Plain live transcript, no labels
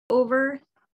over.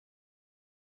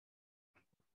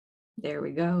 There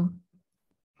we go.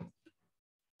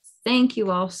 Thank you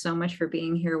all so much for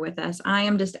being here with us. I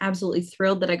am just absolutely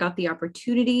thrilled that I got the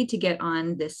opportunity to get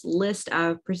on this list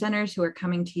of presenters who are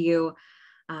coming to you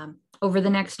over the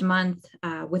next month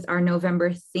with our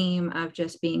November theme of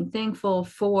just being thankful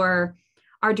for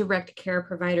our direct care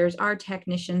providers, our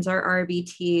technicians, our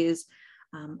RBTs,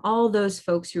 all those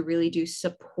folks who really do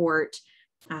support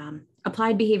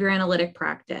applied behavior analytic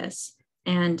practice.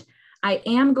 And I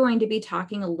am going to be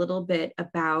talking a little bit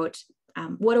about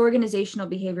what organizational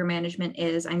behavior management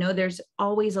is. I know there's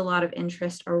always a lot of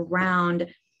interest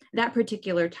around that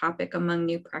particular topic among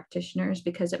new practitioners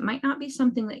because it might not be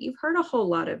something that you've heard a whole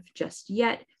lot of just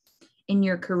yet in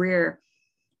your career.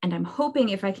 And I'm hoping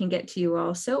if I can get to you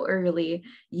all so early,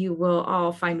 you will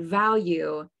all find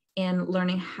value in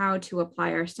learning how to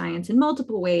apply our science in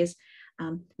multiple ways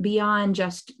beyond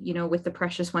just, with the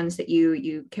precious ones that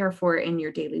you care for in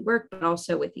your daily work, but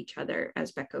also with each other,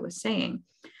 as Becca was saying.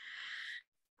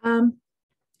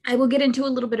 I will get into a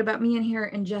little bit about me in here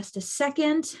in just a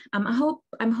second.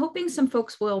 I'm hoping some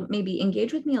folks will maybe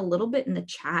engage with me a little bit in the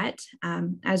chat.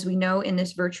 As we know, in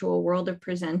this virtual world of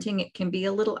presenting, it can be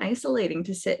a little isolating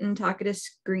to sit and talk at a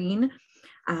screen.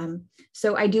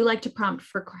 So I do like to prompt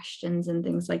for questions and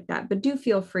things like that, but do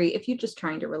feel free if you're just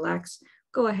trying to relax,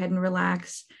 go ahead and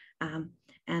relax.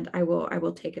 And I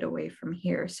will take it away from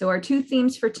here. So our two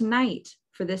themes for tonight,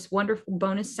 for this wonderful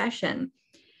bonus session,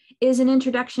 is an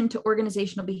introduction to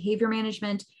organizational behavior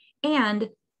management. And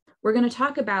we're going to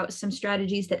talk about some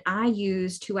strategies that I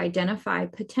use to identify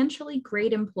potentially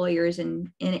great employers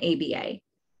in ABA.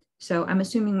 So I'm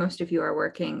assuming most of you are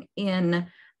working in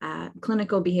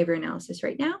clinical behavior analysis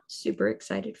right now. Super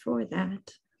excited for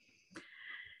that.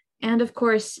 And of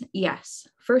course, yes,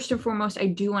 first and foremost, I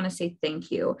do want to say thank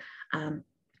you.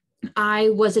 I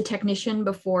was a technician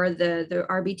before the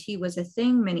RBT was a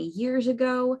thing many years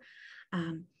ago.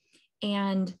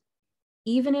 And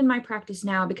even in my practice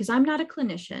now, because I'm not a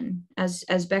clinician,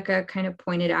 as Becca kind of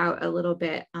pointed out a little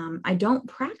bit, I don't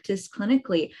practice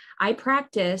clinically. I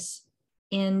practice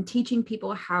in teaching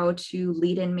people how to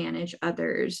lead and manage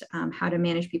others, how to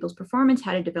manage people's performance,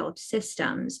 how to develop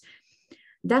systems.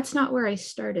 That's not where I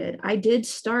started. I did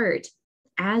start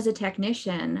as a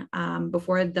technician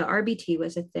before the RBT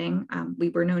was a thing. We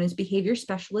were known as behavior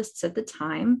specialists at the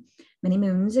time, many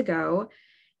moons ago.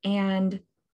 And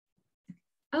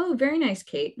oh, very nice,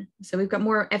 Kate. So we've got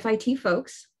more FIT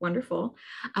folks. Wonderful.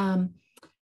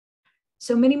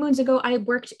 So many moons ago, I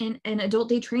worked in an adult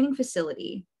day training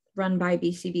facility run by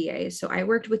BCBA. So I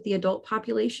worked with the adult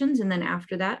populations. And then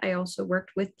after that, I also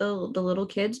worked with the little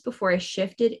kids before I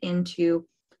shifted into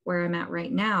where I'm at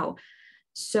right now.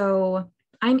 So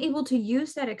I'm able to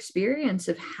use that experience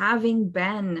of having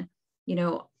been,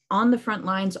 on the front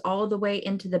lines all the way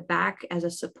into the back as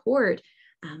a support.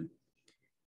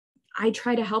 I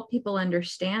try to help people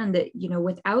understand that,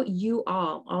 without you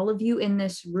all of you in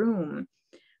this room,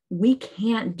 we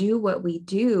can't do what we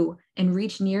do and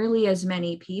reach nearly as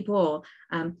many people.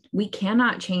 We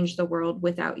cannot change the world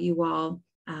without you all.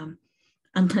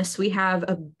 Unless we have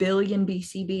a billion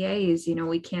BCBAs,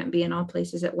 we can't be in all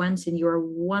places at once. And you are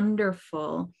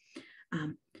wonderful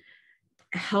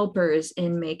helpers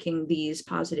in making these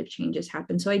positive changes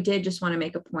happen. So I did just want to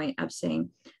make a point of saying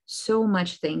so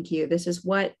much thank you. This is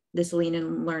what this Lean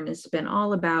and Learn has been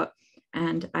all about.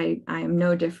 And I am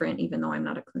no different, even though I'm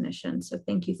not a clinician. So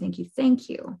thank you, thank you, thank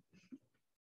you.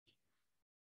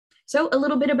 So a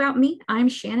little bit about me. I'm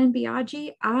Shannon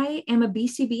Biagi. I am a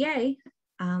BCBA,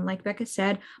 like Becca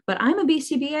said, but I'm a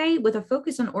BCBA with a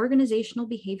focus on organizational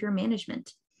behavior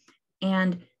management.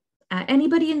 And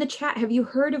anybody in the chat, have you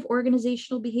heard of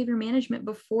organizational behavior management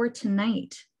before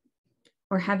tonight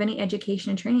or have any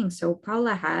education and training? So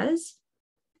Paula has.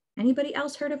 Anybody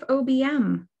else heard of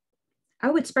OBM?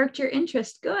 Oh, it sparked your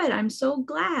interest. Good. I'm so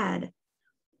glad.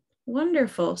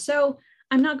 Wonderful. So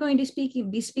I'm not going to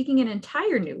be speaking an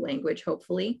entire new language,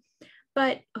 hopefully,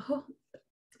 but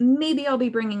maybe I'll be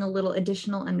bringing a little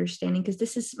additional understanding because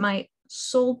this is my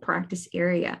sole practice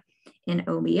area in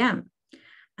OBM.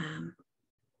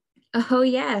 Oh,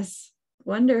 yes.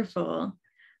 Wonderful.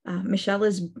 Michelle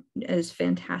is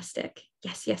fantastic.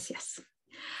 Yes, yes, yes.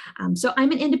 So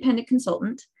I'm an independent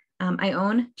consultant. I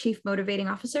own Chief Motivating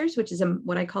Officers, which is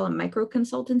what I call a micro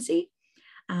consultancy.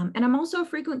 And I'm also a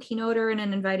frequent keynoter and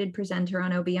an invited presenter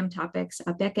on OBM topics.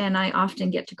 Becca and I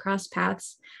often get to cross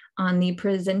paths on the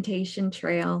presentation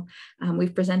trail.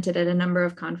 We've presented at a number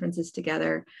of conferences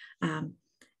together.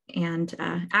 And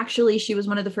actually, she was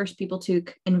one of the first people to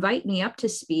invite me up to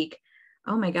speak.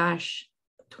 Oh my gosh,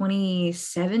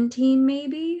 2017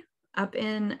 maybe? up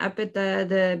at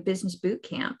the business boot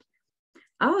camp.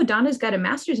 Oh, Donna's got a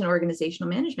master's in organizational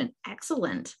management.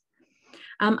 Excellent.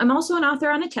 I'm also an author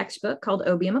on a textbook called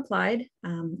OBM Applied.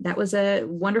 That was a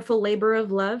wonderful labor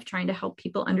of love, trying to help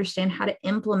people understand how to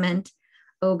implement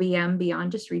OBM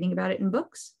beyond just reading about it in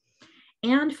books.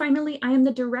 And finally, I am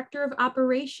the Director of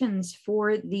Operations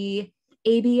for the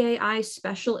ABAI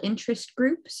Special Interest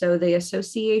Group, so the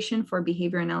Association for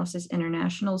Behavior Analysis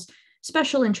International's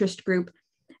Special Interest Group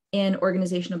in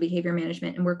Organizational Behavior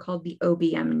Management, and we're called the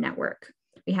OBM Network.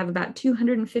 We have about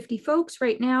 250 folks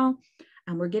right now.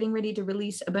 We're getting ready to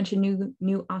release a bunch of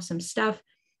new awesome stuff.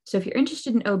 So if you're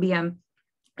interested in OBM,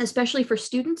 especially for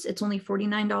students, it's only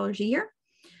 $49 a year.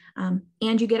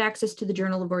 And you get access to the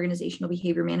Journal of Organizational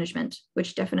Behavior Management,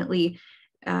 which definitely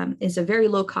is a very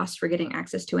low cost for getting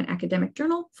access to an academic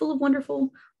journal full of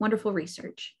wonderful, wonderful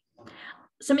research.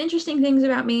 Some interesting things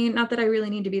about me, not that I really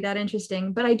need to be that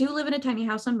interesting, but I do live in a tiny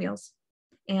house on wheels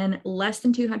and less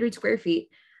than 200 square feet.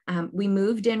 We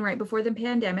moved in right before the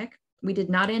pandemic. We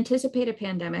did not anticipate a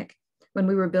pandemic when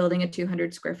we were building a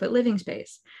 200 square foot living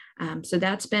space. So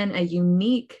that's been a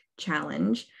unique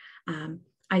challenge.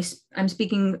 I'm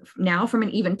speaking now from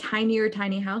an even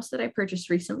tiny house that I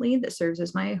purchased recently that serves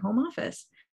as my home office.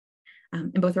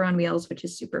 And both are on wheels, which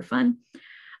is super fun.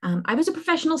 I was a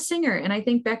professional singer, and I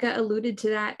think Becca alluded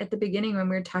to that at the beginning when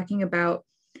we were talking about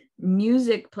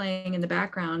music playing in the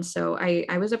background. So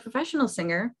I was a professional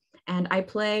singer, and I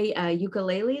play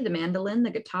ukulele, the mandolin, the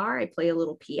guitar. I play a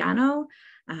little piano.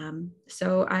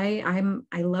 So I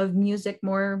love music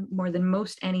more than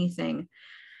most anything.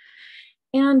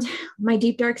 And my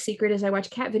deep dark secret is I watch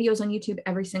cat videos on YouTube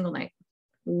every single night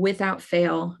without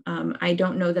fail. I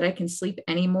don't know that I can sleep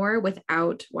anymore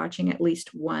without watching at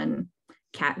least one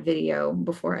cat video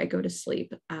before I go to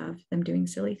sleep of them doing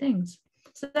silly things.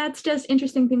 So that's just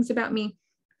interesting things about me.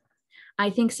 I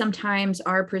think sometimes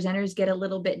our presenters get a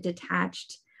little bit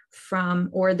detached from,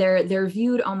 or they're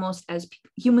viewed almost as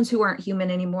humans who aren't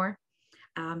human anymore.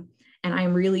 And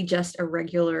I'm really just a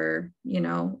regular,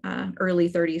 early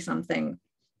 30-something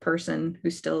person who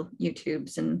still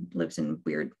YouTubes and lives in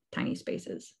weird, tiny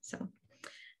spaces. So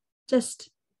just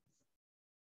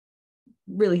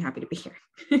really happy to be here.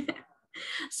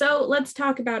 So let's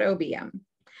talk about OBM.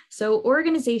 So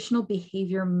organizational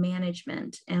behavior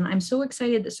management. And I'm so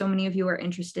excited that so many of you are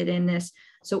interested in this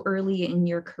so early in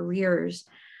your careers.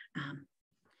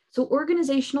 So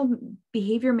organizational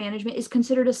behavior management is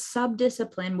considered a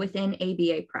subdiscipline within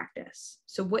ABA practice.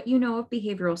 So what you know of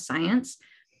behavioral science,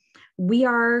 we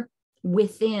are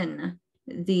within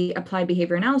the applied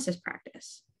behavior analysis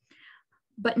practice.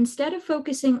 But instead of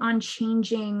focusing on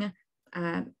changing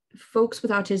folks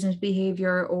with autism's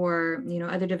behavior or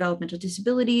other developmental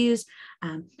disabilities,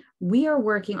 we are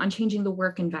working on changing the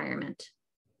work environment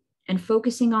and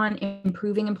focusing on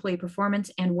improving employee performance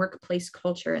and workplace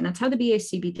culture. And that's how the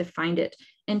BACB defined it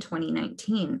in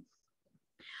 2019.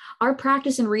 Our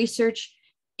practice and research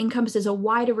encompasses a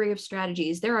wide array of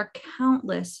strategies. There are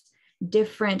countless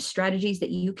different strategies that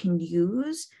you can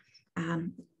use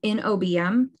in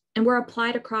OBM, and we're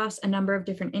applied across a number of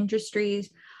different industries,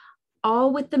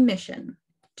 all with the mission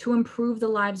to improve the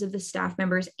lives of the staff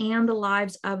members and the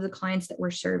lives of the clients that we're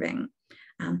serving.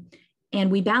 And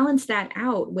we balance that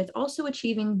out with also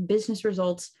achieving business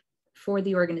results for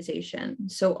the organization.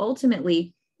 So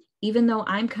ultimately, even though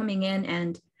I'm coming in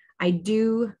and I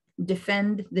do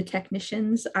defend the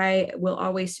technicians, I will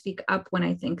always speak up when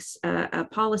I think a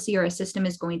policy or a system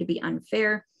is going to be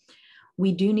unfair.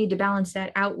 We do need to balance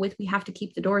that out with, we have to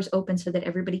keep the doors open so that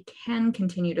everybody can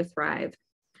continue to thrive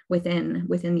within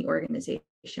the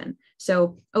organization.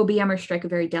 So OBMers strike a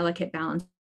very delicate balance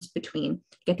between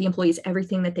get the employees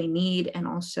everything that they need and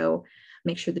also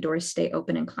make sure the doors stay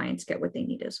open and clients get what they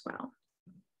need as well.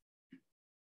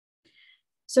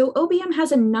 So OBM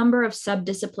has a number of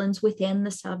subdisciplines within the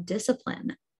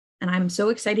subdiscipline. And I'm so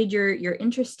excited you're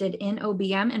interested in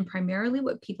OBM, and primarily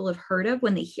what people have heard of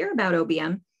when they hear about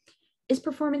OBM is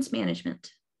performance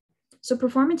management. So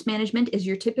performance management is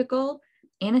your typical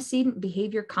antecedent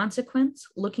behavior consequence,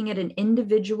 looking at an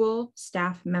individual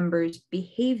staff member's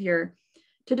behavior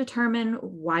to determine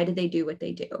why do they do what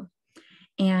they do.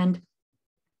 And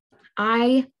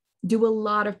I do a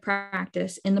lot of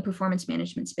practice in the performance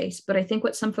management space, but I think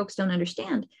what some folks don't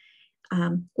understand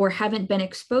or haven't been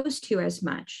exposed to as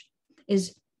much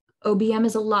is OBM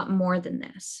is a lot more than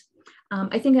this.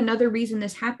 I think another reason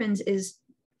this happens is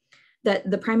that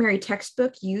the primary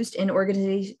textbook used in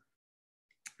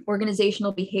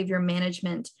organizational behavior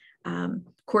management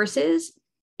courses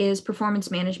is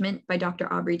Performance Management by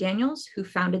Dr. Aubrey Daniels, who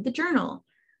founded the Journal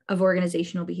of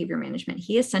Organizational Behavior Management.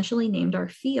 He essentially named our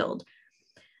field.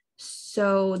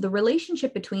 So the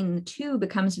relationship between the two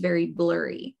becomes very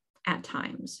blurry at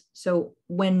times. So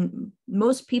when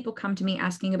most people come to me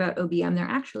asking about OBM, they're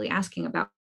actually asking about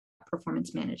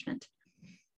performance management.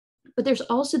 But there's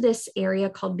also this area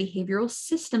called behavioral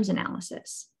systems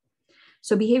analysis.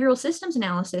 So behavioral systems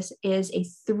analysis is a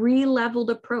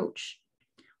 3-leveled approach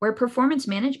where performance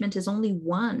management is only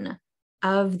one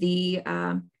of the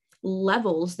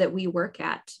levels that we work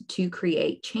at to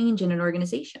create change in an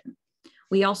organization.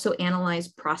 We also analyze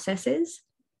processes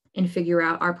and figure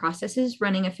out our processes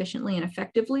running efficiently and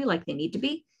effectively like they need to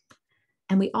be.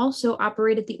 And we also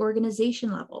operate at the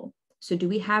organization level. So do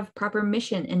we have proper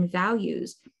mission and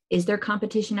values? Is there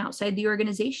competition outside the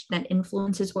organization that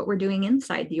influences what we're doing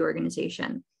inside the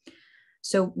organization?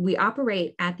 So we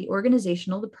operate at the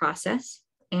organizational, the process,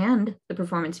 and the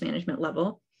performance management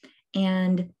level.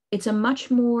 And it's a much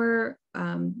more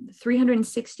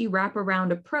 360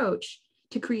 wraparound approach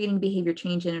to creating behavior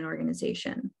change in an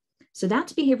organization. So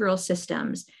that's behavioral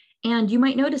systems. And you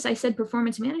might notice I said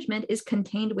performance management is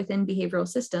contained within behavioral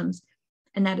systems,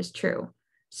 and that is true.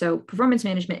 So performance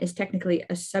management is technically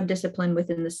a subdiscipline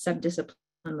within the subdiscipline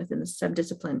within the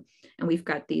subdiscipline. And we've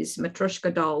got these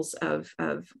matryoshka dolls of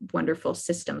wonderful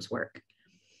systems work.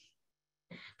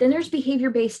 Then there's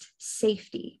behavior-based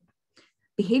safety.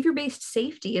 Behavior-based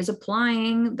safety is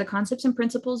applying the concepts and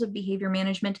principles of behavior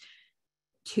management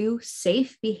to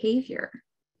safe behavior.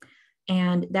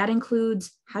 And that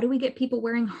includes, how do we get people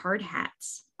wearing hard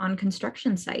hats on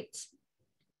construction sites?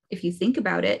 If you think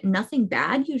about it, nothing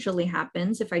bad usually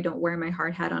happens if I don't wear my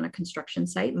hard hat on a construction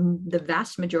site. The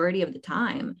vast majority of the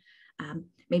time,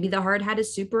 maybe the hard hat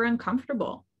is super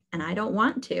uncomfortable and I don't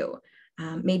want to.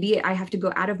 Maybe I have to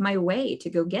go out of my way to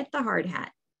go get the hard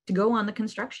hat to go on the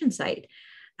construction site.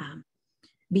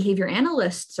 Behavior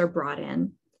analysts are brought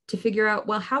in to figure out,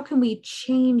 well, how can we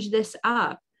change this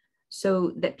up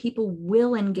so that people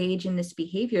will engage in this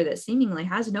behavior that seemingly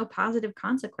has no positive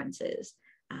consequences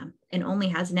and only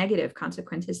has negative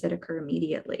consequences that occur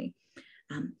immediately.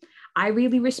 I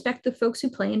really respect the folks who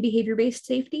play in behavior-based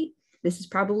safety. This is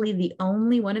probably the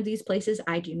only one of these places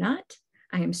I do not.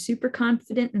 I am super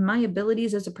confident in my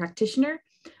abilities as a practitioner,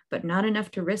 but not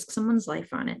enough to risk someone's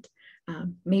life on it.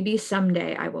 Maybe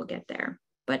someday I will get there,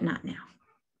 but not now.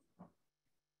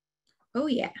 Oh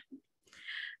yeah.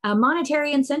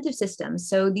 Monetary incentive systems.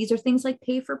 So these are things like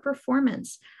pay for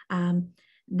performance.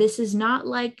 This is not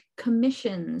like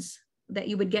commissions that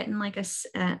you would get in like a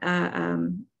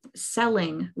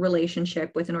selling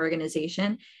relationship with an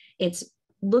organization. It's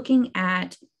looking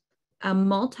at a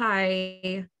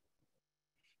multi-metric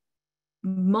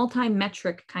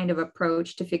kind of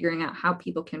approach to figuring out how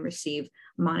people can receive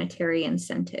monetary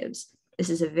incentives. This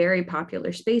is a very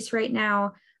popular space right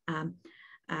now.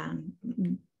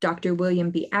 Dr.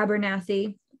 William B.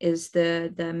 Abernathy is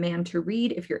the man to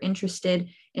read if you're interested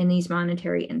in these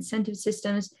monetary incentive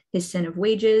systems. His Sin of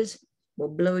Wages will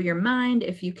blow your mind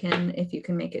if you can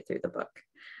make it through the book.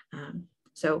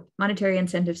 So monetary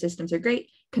incentive systems are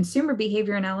great. Consumer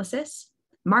behavior analysis,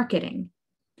 marketing.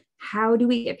 How do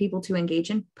we get people to engage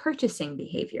in purchasing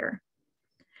behavior?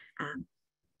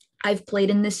 I've played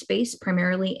in this space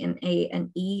primarily in an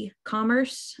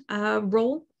e-commerce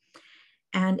role.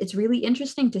 And it's really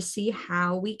interesting to see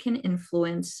how we can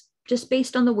influence just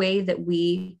based on the way that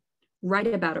we write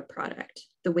about a product,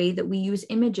 the way that we use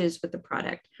images with the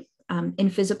product, in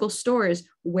physical stores,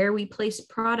 where we place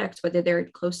products, whether they're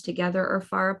close together or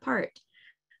far apart.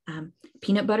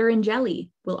 Peanut butter and jelly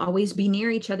will always be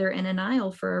near each other in an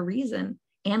aisle for a reason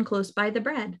and close by the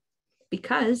bread,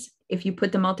 because if you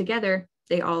put them all together,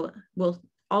 all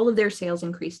of their sales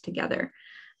increase together.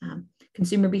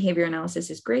 Consumer behavior analysis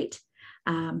is great.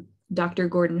 Dr.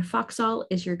 Gordon Foxall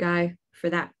is your guy for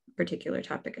that particular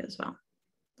topic as well.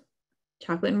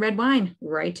 Chocolate and red wine,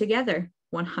 right together,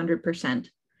 100%.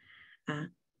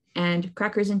 And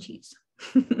crackers and cheese.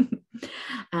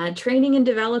 Training and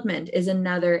development is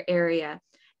another area.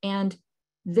 And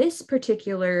this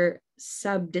particular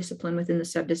subdiscipline within the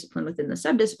subdiscipline within the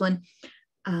subdiscipline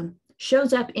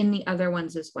shows up in the other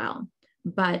ones as well.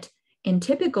 But in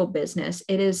typical business,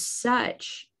 it is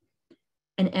such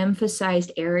an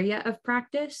emphasized area of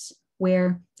practice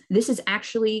where this is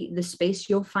actually the space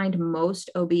you'll find most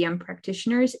OBM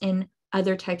practitioners in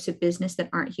other types of business that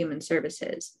aren't human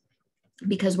services,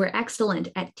 because we're excellent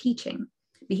at teaching.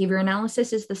 Behavior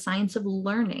analysis is the science of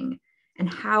learning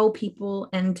and how people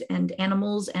and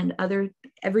animals and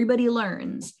everybody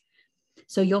learns.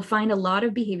 So you'll find a lot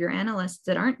of behavior analysts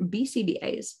that aren't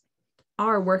BCBAs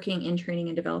are working in training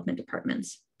and development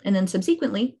departments. And then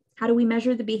subsequently, how do we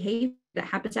measure the behavior that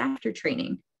happens after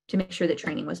training to make sure that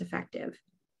training was effective?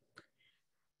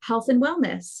 Health and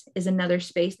wellness is another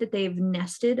space that they've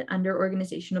nested under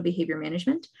organizational behavior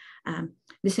management.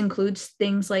 This includes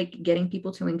things like getting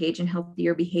people to engage in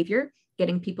healthier behavior,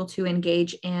 getting people to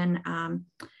engage in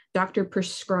doctor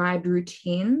prescribed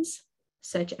routines,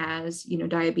 such as,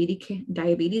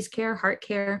 diabetes care, heart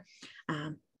care,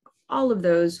 all of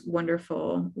those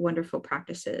wonderful, wonderful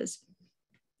practices.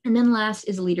 And then last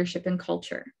is leadership and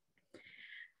culture.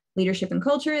 Leadership and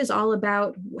culture is all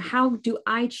about how do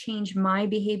I change my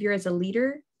behavior as a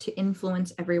leader to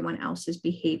influence everyone else's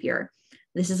behavior.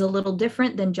 This is a little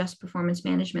different than just performance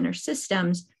management or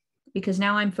systems, because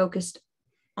now I'm focused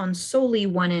on solely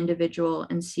one individual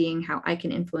and seeing how I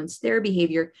can influence their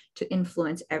behavior to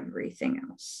influence everything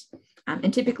else.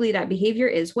 And typically that behavior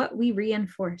is what we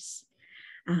reinforce.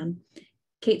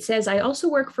 Kate says, I also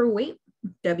work for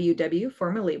WW,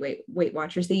 formerly Weight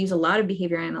Watchers. They use a lot of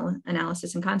behavior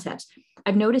analysis and concepts.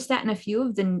 I've noticed that in a few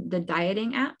of the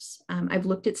dieting apps. I've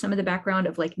looked at some of the background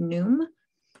of like Noom.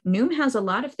 Noom has a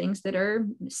lot of things that are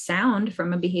sound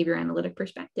from a behavior analytic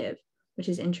perspective, which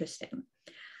is interesting.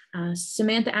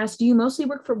 Samantha asked, do you mostly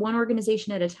work for one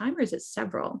organization at a time, or is it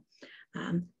several?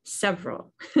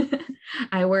 Several.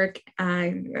 I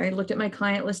looked at my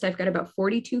client list. I've got about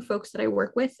 42 folks that I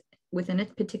work with within a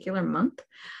particular month.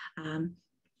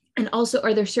 And also,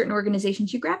 are there certain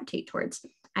organizations you gravitate towards?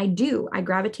 I do. I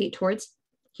gravitate towards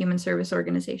human service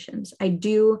organizations. I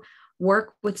do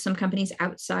work with some companies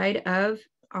outside of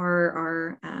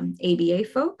our ABA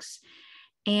folks.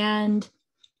 And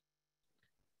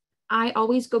I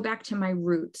always go back to my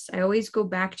roots. I always go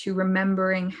back to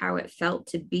remembering how it felt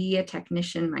to be a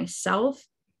technician myself,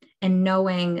 and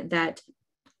knowing that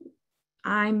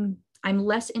I'm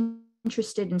less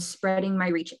interested in spreading my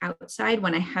reach outside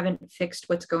when I haven't fixed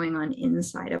what's going on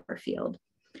inside of our field.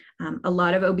 A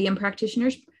lot of OBM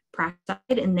practitioners practice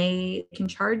and they can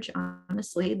charge,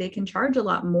 honestly, they can charge a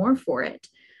lot more for it.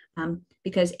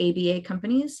 Because ABA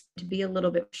companies to be a little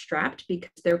bit strapped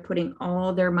because they're putting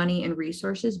all their money and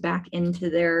resources back into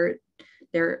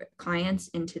their clients,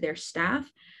 into their staff.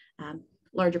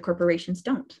 Larger corporations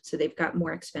don't, so they've got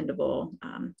more expendable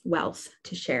wealth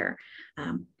to share.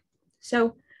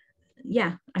 So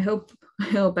yeah, I hope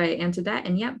I answered that.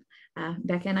 And yep,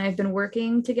 Becca and I have been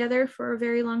working together for a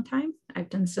very long time. I've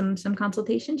done some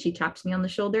consultation. She taps me on the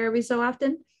shoulder every so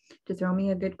often to throw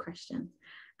me a good question.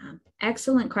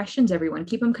 Excellent questions, everyone.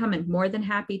 Keep them coming. More than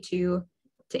happy to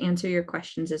answer your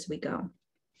questions as we go.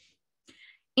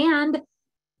 And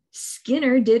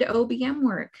Skinner did OBM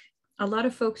work. A lot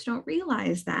of folks don't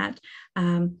realize that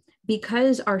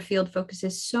because our field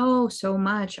focuses so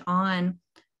much on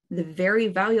the very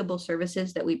valuable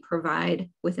services that we provide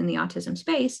within the autism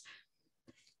space.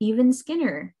 Even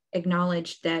Skinner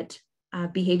acknowledged that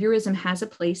behaviorism has a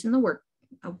place in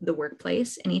the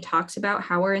workplace, and he talks about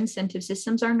how our incentive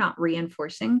systems are not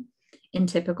reinforcing in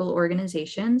typical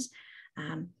organizations.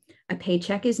 A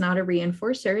paycheck is not a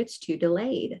reinforcer, it's too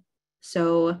delayed.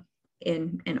 So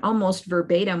in almost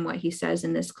verbatim what he says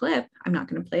in this clip, I'm not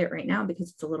going to play it right now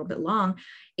because it's a little bit long,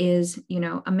 is,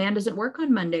 a man doesn't work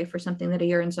on Monday for something that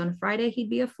he earns on Friday. He'd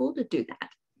be a fool to do that.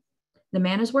 The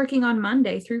man is working on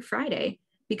Monday through Friday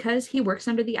because he works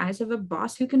under the eyes of a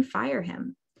boss who can fire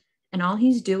him. And all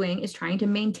he's doing is trying to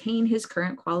maintain his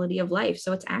current quality of life.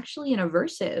 So it's actually an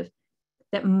aversive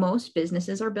that most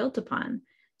businesses are built upon.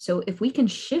 So if we can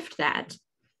shift that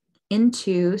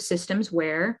into systems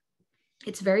where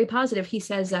it's very positive, he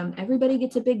says, everybody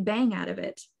gets a big bang out of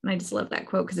it. And I just love that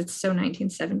quote because it's so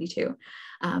 1972.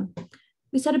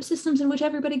 We set up systems in which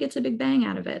everybody gets a big bang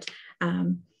out of it.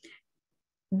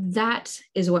 That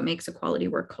is what makes a quality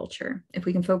work culture. If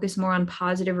we can focus more on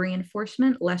positive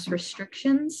reinforcement, less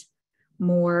restrictions,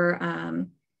 more,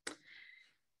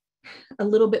 a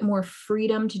little bit more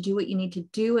freedom to do what you need to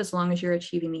do as long as you're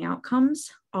achieving the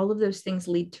outcomes. All of those things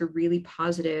lead to really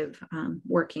positive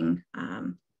working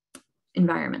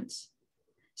environments.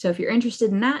 So if you're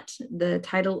interested in that, the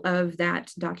title of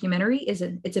that documentary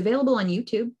it's available on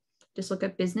YouTube. Just look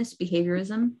up Business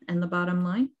Behaviorism and the Bottom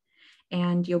Line,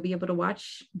 and you'll be able to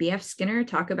watch B.F. Skinner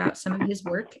talk about some of his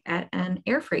work at an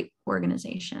air freight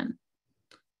organization.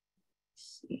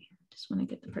 Let's see. Just want to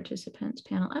get the participants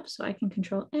panel up so I can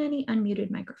control any unmuted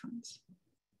microphones.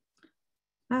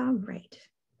 All right.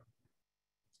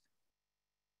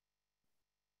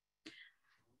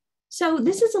 So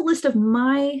this is a list of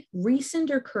my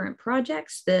recent or current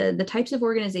projects, the types of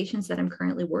organizations that I'm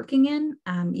currently working in.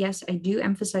 Yes, I do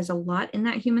emphasize a lot in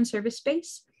that human service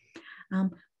space,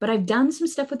 but I've done some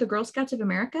stuff with the Girl Scouts of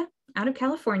America out of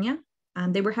California.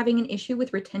 They were having an issue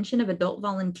with retention of adult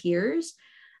volunteers.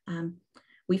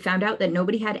 We found out that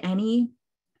nobody had any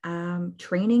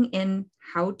training in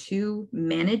how to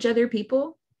manage other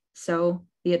people. So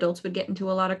the adults would get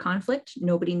into a lot of conflict.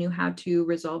 Nobody knew how to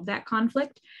resolve that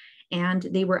conflict. And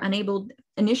they were unable,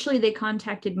 initially they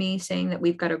contacted me saying that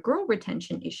we've got a girl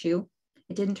retention issue.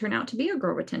 It didn't turn out to be a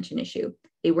girl retention issue.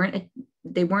 They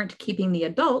weren't keeping the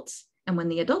adults. And when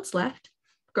the adults left,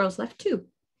 girls left too.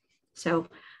 So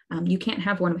you can't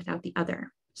have one without the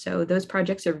other. So those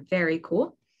projects are very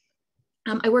cool.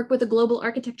 I work with a global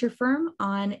architecture firm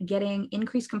on getting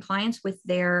increased compliance with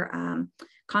their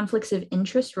conflicts of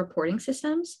interest reporting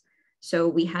systems. So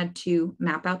we had to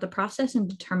map out the process and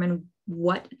determine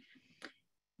what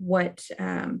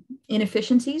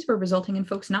inefficiencies were resulting in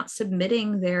folks not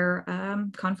submitting their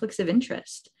conflicts of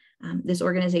interest. This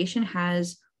organization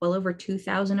has well over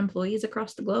 2,000 employees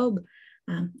across the globe.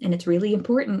 And it's really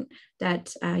important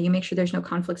that you make sure there's no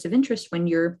conflicts of interest when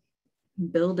you're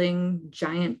building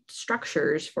giant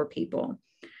structures for people.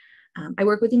 I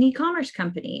work with an e-commerce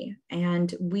company,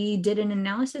 and we did an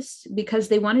analysis because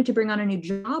they wanted to bring on a new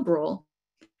job role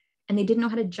and they didn't know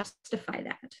how to justify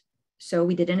that. So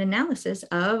we did an analysis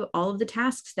of all of the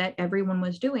tasks that everyone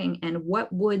was doing and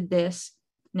what would this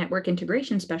network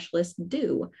integration specialist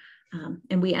do.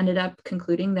 And we ended up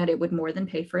concluding that it would more than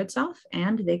pay for itself,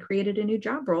 and they created a new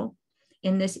job role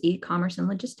in this e-commerce and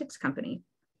logistics company.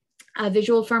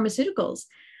 Visual pharmaceuticals.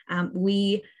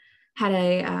 We had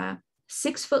a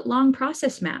 6-foot-long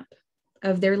process map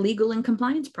of their legal and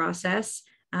compliance process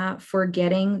for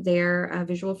getting their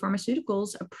visual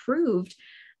pharmaceuticals approved.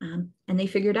 And they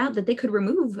figured out that they could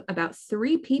remove about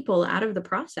 3 people out of the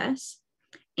process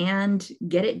and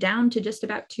get it down to just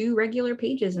about 2 regular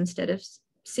pages instead of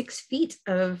 6 feet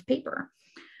of paper.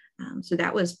 So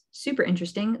that was super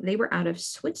interesting. They were out of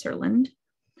Switzerland.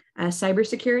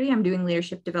 Cybersecurity, I'm doing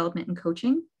leadership development and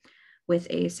coaching with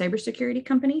a cybersecurity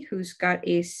company who's got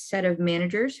a set of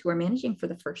managers who are managing for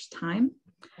the first time.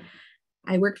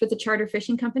 I worked with a charter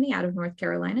fishing company out of North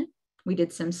Carolina. We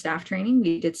did some staff training,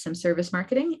 we did some service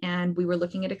marketing, and we were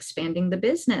looking at expanding the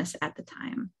business at the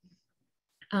time.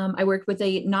 I worked with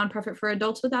a nonprofit for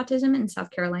adults with autism in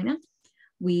South Carolina.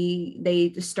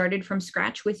 They started from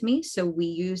scratch with me, so we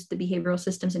used the behavioral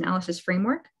systems analysis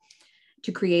framework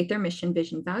to create their mission,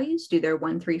 vision, values, do their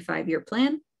 1, 3, 5-year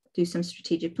plan, do some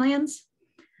strategic plans.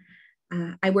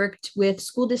 I worked with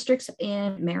school districts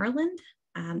in Maryland.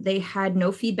 They had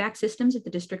no feedback systems at the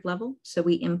district level, so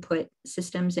we input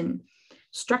systems and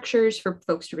structures for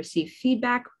folks to receive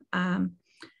feedback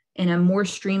in a more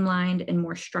streamlined and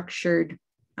more structured,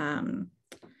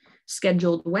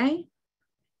 scheduled way.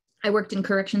 I worked in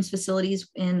corrections facilities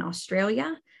in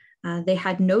Australia. They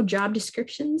had no job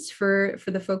descriptions for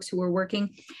the folks who were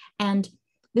working. And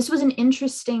this was an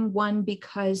interesting one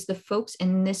because the folks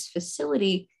in this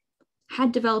facility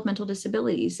had developmental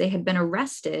disabilities. They had been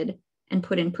arrested and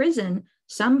put in prison,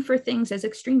 some for things as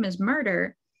extreme as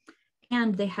murder,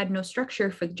 and they had no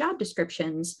structure for the job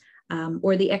descriptions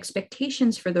or the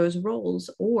expectations for those roles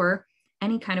or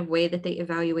any kind of way that they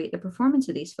evaluate the performance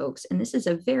of these folks. And this is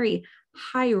a very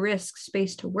high risk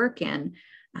space to work in.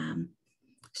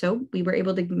 So we were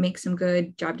able to make some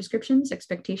good job descriptions,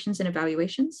 expectations, and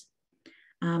evaluations.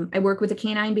 I work with a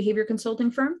canine behavior consulting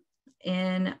firm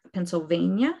in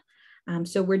Pennsylvania.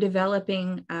 So we're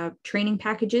developing training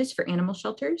packages for animal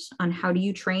shelters on how do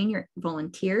you train your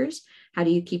volunteers? How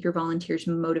do you keep your volunteers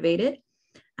motivated?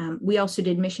 We also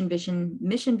did mission,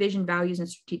 vision, values, and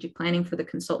strategic planning for the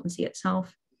consultancy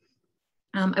itself.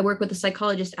 I work with a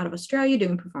psychologist out of Australia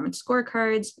doing performance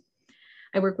scorecards.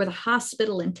 I work with a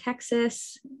hospital in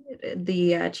Texas.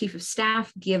 The chief of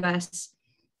staff give us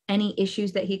any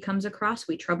issues that he comes across.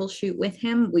 We troubleshoot with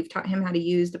him. We've taught him how to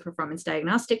use the performance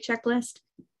diagnostic checklist.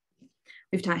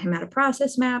 We've taught him how to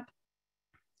process map.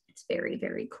 It's very,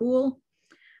 very cool.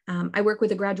 I work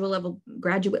with a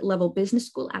graduate level business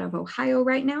school out of Ohio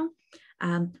right now.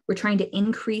 We're trying to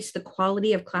increase the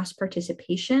quality of class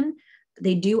participation.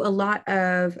 They do a lot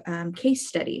of case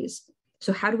studies.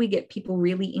 So how do we get people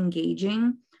really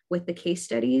engaging with the case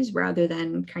studies rather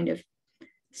than kind of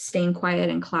staying quiet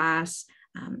in class?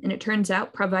 And it turns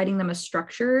out providing them a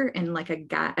structure and like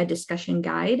a discussion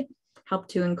guide helped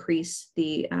to increase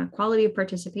the quality of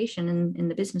participation in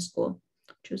the business school,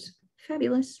 which was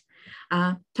fabulous.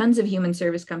 Tons of human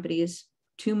service companies,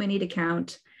 too many to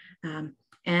count,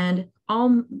 and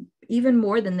all even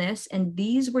more than this. And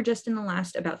these were just in the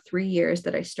last about 3 years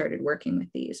that I started working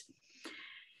with these.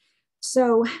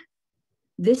 So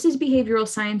this is behavioral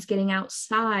science getting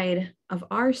outside of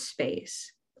our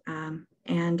space.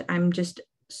 And I'm just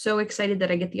so excited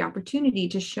that I get the opportunity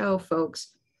to show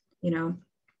folks, you know,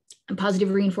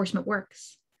 positive reinforcement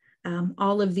works.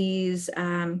 All of these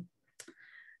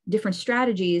different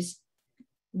strategies,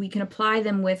 we can apply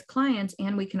them with clients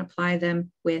and we can apply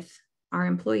them with our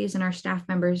employees and our staff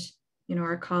members,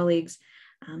 our colleagues.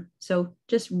 So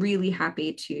just really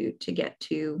happy to get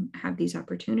to have these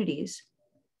opportunities.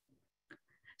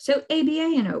 So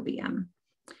ABA and OBM,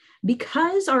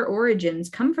 because our origins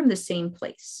come from the same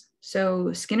place.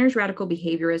 So Skinner's radical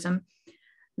behaviorism,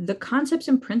 the concepts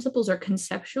and principles are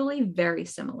conceptually very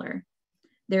similar.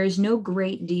 There is no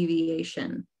great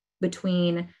deviation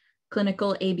between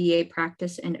clinical ABA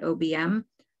practice and OBM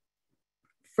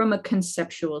from a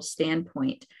conceptual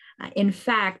standpoint. In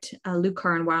fact,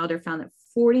 Lucar and Wilder found that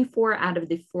 44 out of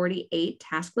the 48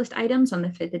 task list items on the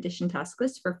 5th edition task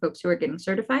list for folks who are getting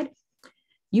certified,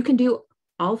 you can do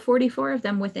all 44 of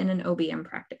them within an OBM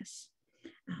practice.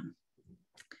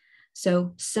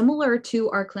 So similar to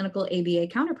our clinical ABA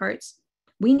counterparts,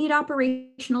 we need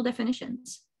operational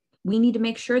definitions. We need to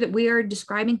make sure that we are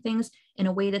describing things in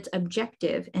a way that's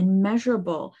objective and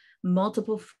measurable.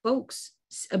 Multiple folks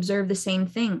observe the same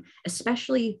thing,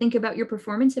 especially think about your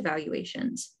performance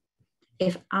evaluations.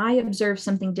 If I observe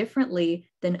something differently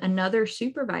than another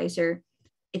supervisor,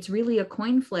 it's really a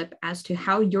coin flip as to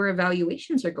how your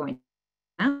evaluations are going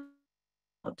out.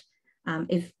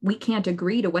 If we can't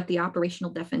agree to what the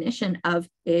operational definition of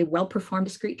a well-performed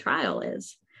discrete trial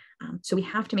is. So we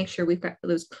have to make sure we've got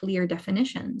those clear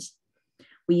definitions.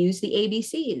 We use the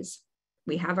ABCs.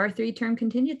 We have our 3-term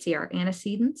contingency, our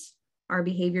antecedents, our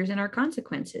behaviors, and our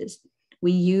consequences.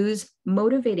 We use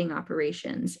motivating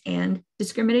operations and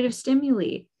discriminative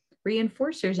stimuli,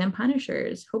 reinforcers and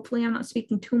punishers. Hopefully I'm not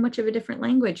speaking too much of a different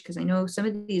language because I know some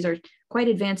of these are quite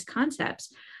advanced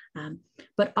concepts.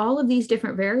 But all of these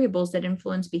different variables that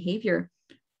influence behavior,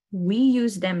 we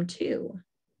use them too.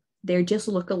 They just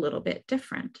look a little bit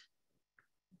different.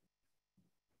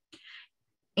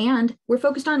 And we're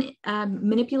focused on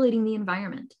manipulating the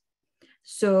environment.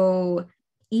 So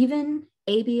even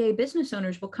ABA business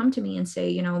owners will come to me and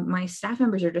say, my staff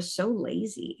members are just so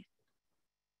lazy.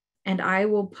 And I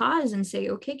will pause and say,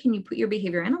 okay, can you put your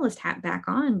behavior analyst hat back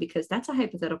on? Because that's a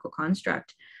hypothetical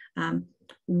construct.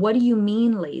 What do you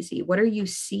mean lazy? What are you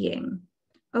seeing?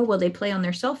 Oh, well, they play on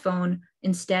their cell phone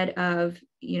instead of,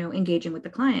 engaging with the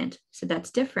client. So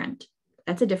that's different.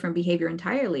 That's a different behavior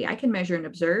entirely. I can measure and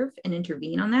observe and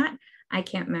intervene on that. I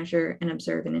can't measure and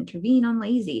observe and intervene on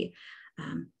lazy.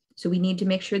 So we need to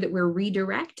make sure that we're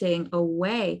redirecting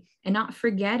away and not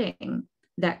forgetting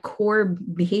that core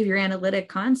behavior analytic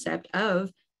concept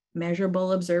of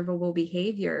measurable, observable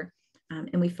behavior.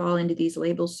 And we fall into these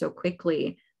labels so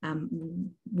quickly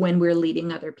when we're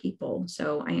leading other people.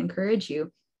 So I encourage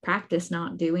you, practice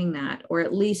not doing that, or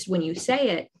at least when you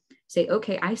say it, say,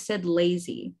 okay, I said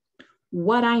lazy.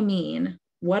 What I mean,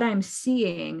 what I'm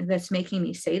seeing that's making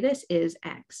me say this is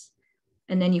X.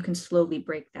 And then you can slowly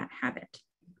break that habit.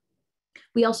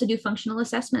 We also do functional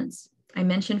assessments. I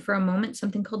mentioned for a moment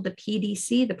something called the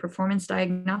PDC, the Performance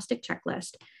Diagnostic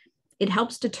Checklist. It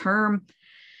helps determine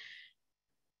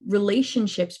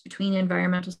relationships between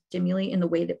environmental stimuli and the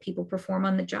way that people perform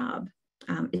on the job.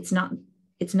 It's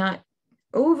not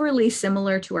overly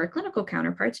similar to our clinical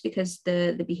counterparts because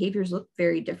the behaviors look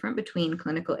very different between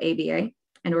clinical ABA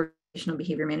and organizational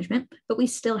behavior management, but we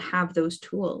still have those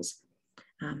tools.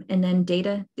 And then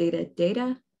data.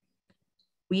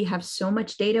 We have so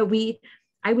much data.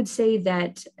 I would say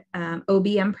that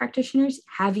OBM practitioners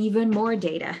have even more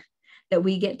data that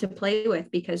we get to play with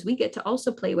because we get to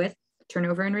also play with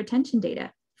turnover and retention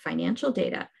data, financial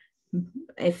data,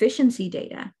 efficiency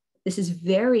data. This is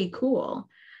very cool.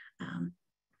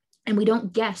 And we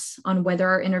don't guess on whether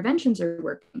our interventions are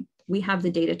working. We have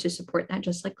the data to support that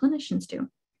just like clinicians do.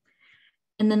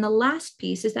 And then the last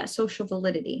piece is that social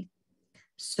validity.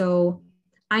 So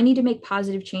I need to make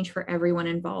positive change for everyone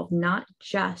involved, not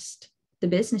just the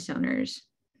business owners.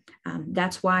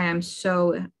 That's why I'm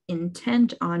so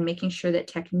intent on making sure that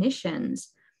technicians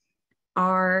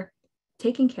are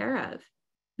taken care of.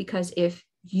 Because if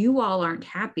you all aren't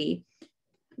happy,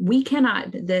 we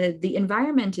cannot, the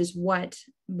environment is what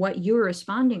you're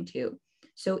responding to.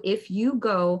 So if you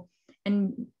go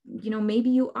and, maybe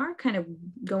you are kind of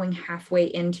going halfway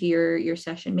into your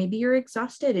session, maybe you're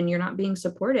exhausted and you're not being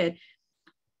supported.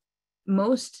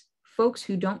 Most folks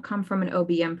who don't come from an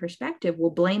OBM perspective will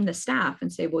blame the staff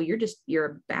and say, well, you're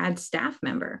a bad staff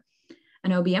member.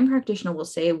 An OBM practitioner will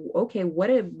say, okay,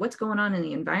 what's going on in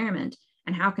the environment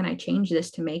and how can I change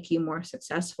this to make you more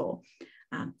successful?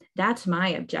 That's my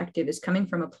objective, is coming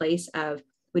from a place of,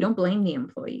 we don't blame the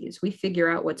employees. We figure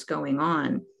out what's going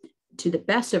on to the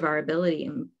best of our ability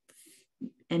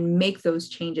and make those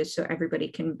changes so everybody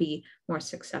can be more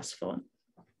successful.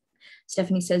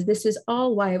 Stephanie says, this is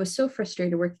all why I was so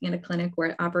frustrated working in a clinic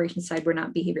where operations side were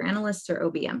not behavior analysts or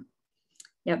OBM.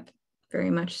 Yep, very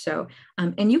much so.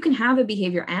 And you can have a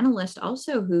behavior analyst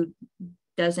also who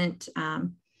doesn't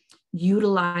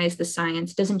utilize the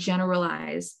science, doesn't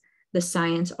generalize the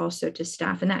science also to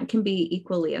staff, and that can be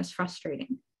equally as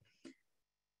frustrating.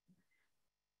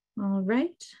 All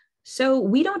right, so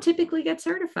we don't typically get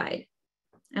certified.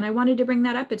 And I wanted to bring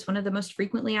that up. It's one of the most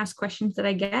frequently asked questions that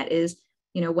I get is,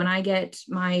 when I get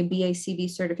my BACB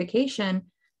certification,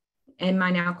 am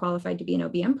I now qualified to be an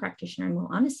OBM practitioner? And well,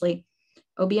 honestly,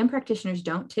 OBM practitioners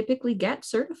don't typically get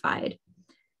certified.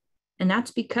 And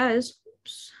that's because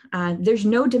there's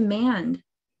no demand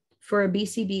for a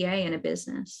BCBA in a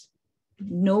business.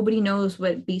 Nobody knows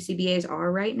what BCBAs are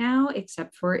right now,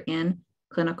 except for in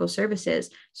clinical services.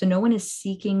 So no one is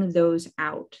seeking those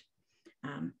out.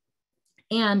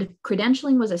 And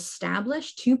credentialing was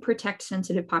established to protect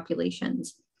sensitive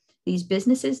populations. These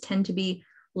businesses tend to be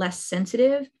less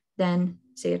sensitive than,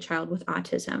 say, a child with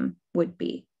autism would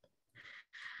be.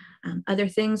 Other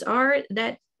things are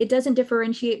that it doesn't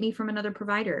differentiate me from another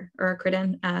provider, or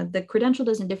the credential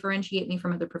doesn't differentiate me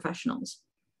from other professionals.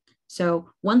 So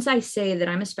once I say that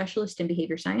I'm a specialist in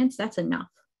behavior science, that's enough.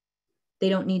 They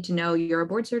don't need to know you're a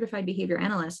board certified behavior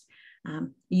analyst.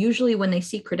 Usually when they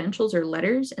see credentials or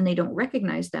letters and they don't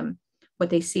recognize them,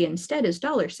 what they see instead is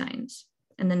dollar signs.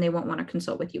 And then they won't want to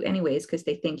consult with you anyways, because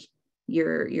they think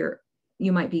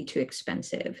you might be too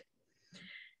expensive.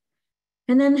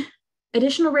 And then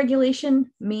additional regulation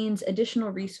means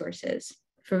additional resources.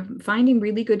 For finding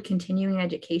really good continuing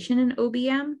education in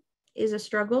OBM is a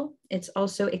struggle. It's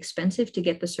also expensive to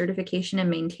get the certification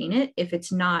and maintain it if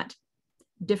it's not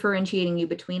differentiating you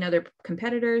between other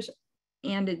competitors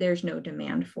and there's no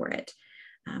demand for it.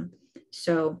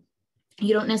 So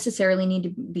you don't necessarily need to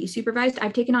be supervised.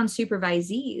 I've taken on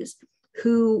supervisees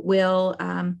who will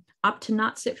opt to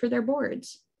not sit for their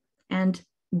boards. And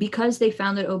because they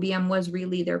found that OBM was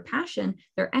really their passion,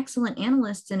 they're excellent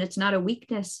analysts, and it's not a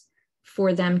weakness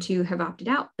for them to have opted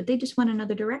out, but they just went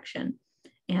another direction.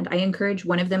 And I encourage,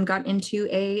 one of them got into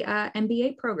a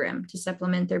MBA program to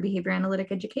supplement their behavior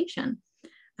analytic education.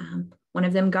 One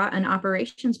of them got an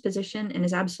operations position and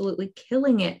is absolutely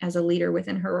killing it as a leader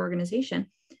within her organization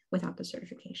without the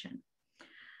certification.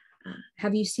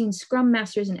 Have you seen Scrum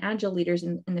Masters and Agile leaders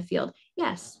in the field?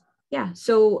 Yes. Yeah.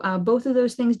 So both of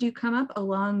those things do come up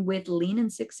along with Lean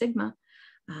and Six Sigma.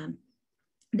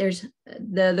 There's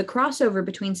the crossover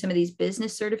between some of these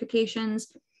business certifications.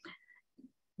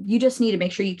 You just need to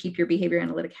make sure you keep your behavior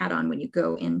analytic hat on when you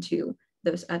go into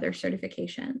those other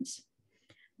certifications.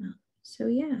 So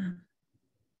yeah.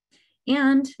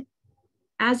 And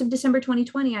as of December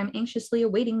 2020, I'm anxiously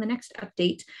awaiting the next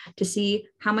update to see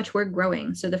how much we're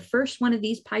growing. So the first one of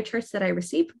these pie charts that I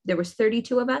received, there was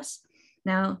 32 of us.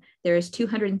 Now there's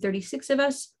 236 of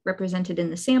us represented in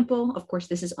the sample. Of course,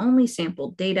 this is only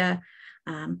sample data.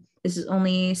 This is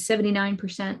only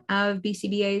 79% of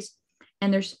BCBAs,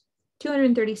 and there's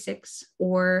 236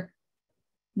 or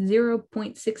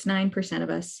 0.69% of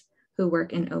us who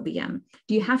work in OBM.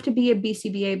 Do you have to be a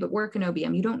BCBA but work in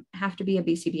OBM? You don't have to be a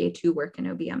BCBA to work in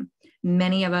OBM.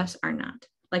 Many of us are not.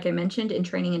 Like I mentioned, in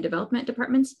training and development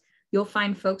departments, you'll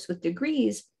find folks with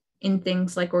degrees in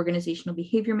things like organizational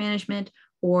behavior management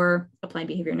or applied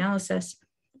behavior analysis,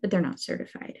 but they're not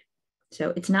certified.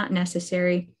 So it's not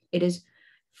necessary. It is,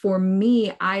 for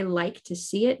me, I like to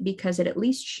see it because it at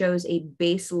least shows a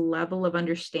base level of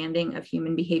understanding of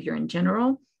human behavior in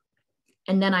general,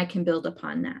 and then I can build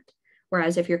upon that.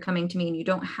 Whereas if you're coming to me and you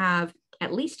don't have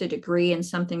at least a degree in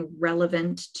something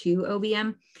relevant to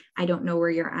OBM, I don't know where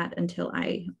you're at until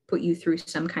I put you through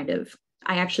some kind of,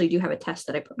 I actually do have a test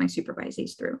that I put my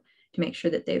supervisees through to make sure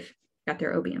that they've got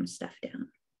their OBM stuff down.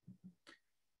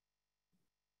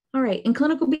 All right, and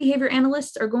clinical behavior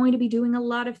analysts are going to be doing a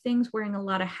lot of things, wearing a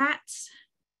lot of hats,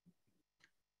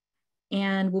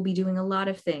 and we'll be doing a lot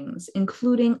of things,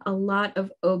 including a lot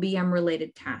of OBM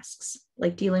related tasks,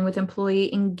 like dealing with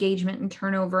employee engagement and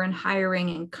turnover and hiring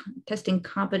and testing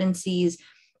competencies,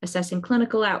 assessing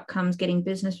clinical outcomes, getting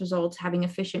business results, having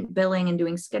efficient billing and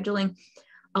doing scheduling.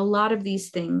 A lot of these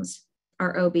things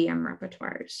are OBM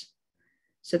repertoires.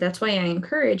 So that's why I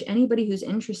encourage anybody who's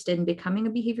interested in becoming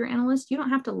a behavior analyst, you don't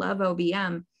have to love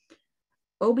OBM.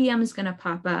 OBM is going to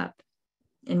pop up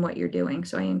in what you're doing.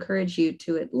 So I encourage you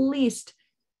to at least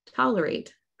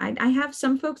tolerate. I have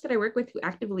some folks that I work with who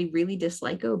actively really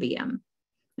dislike OBM,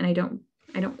 and I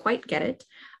don't quite get it.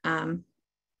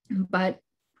 But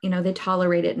they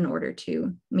tolerate it in order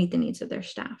to meet the needs of their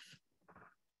staff.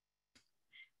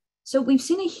 So we've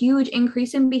seen a huge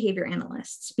increase in behavior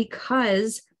analysts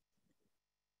because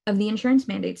of the insurance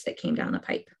mandates that came down the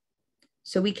pipe.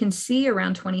 So we can see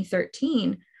around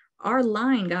 2013, our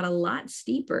line got a lot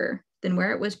steeper than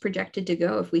where it was projected to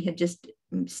go if we had just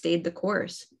stayed the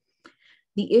course.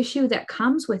 The issue that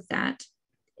comes with that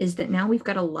is that now we've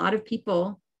got a lot of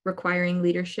people requiring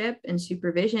leadership and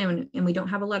supervision, and we don't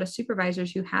have a lot of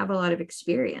supervisors who have a lot of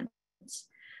experience.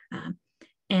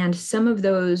 And some of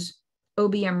those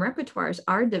OBM repertoires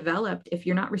are developed if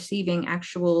you're not receiving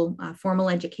actual formal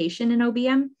education in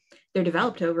OBM. They're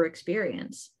developed over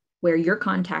experience, where you're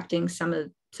contacting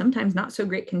sometimes not so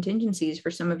great contingencies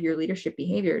for some of your leadership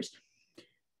behaviors.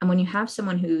 And when you have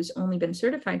someone who's only been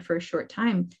certified for a short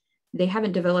time, they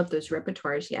haven't developed those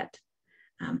repertoires yet.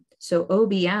 So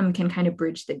OBM can kind of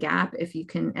bridge the gap if you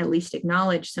can at least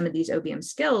acknowledge some of these OBM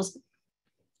skills.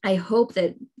 I hope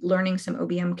that learning some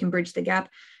OBM can bridge the gap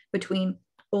between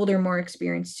older, more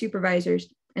experienced supervisors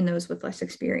and those with less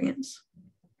experience.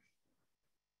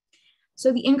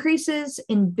 So the increases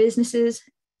in businesses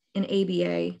in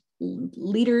ABA,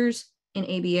 leaders in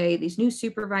ABA, these new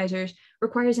supervisors,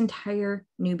 requires entire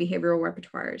new behavioral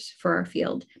repertoires for our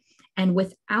field. And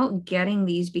without getting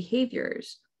these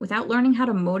behaviors, without learning how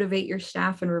to motivate your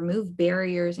staff and remove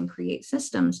barriers and create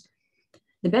systems,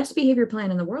 the best behavior plan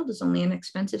in the world is only an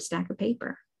expensive stack of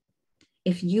paper.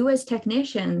 If you as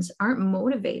technicians aren't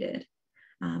motivated,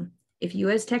 if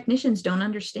you as technicians don't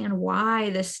understand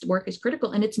why this work is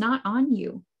critical, and it's not on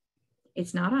you,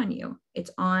 it's not on you,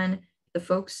 it's on the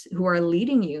folks who are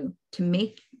leading you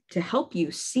to help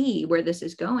you see where this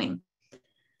is going.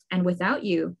 And without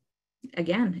you,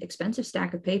 again, expensive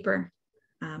stack of paper,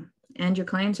 and your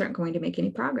clients aren't going to make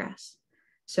any progress.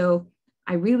 So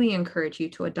I really encourage you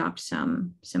to adopt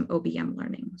some OBM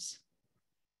learnings.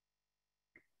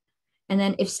 And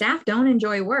then if staff don't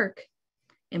enjoy work,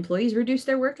 employees reduce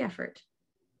their work effort.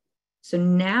 So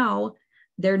now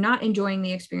they're not enjoying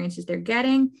the experiences they're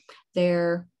getting.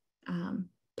 They're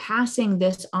passing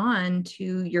this on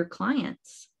to your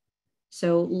clients.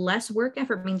 So less work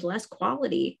effort means less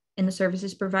quality in the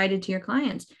services provided to your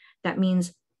clients. That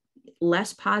means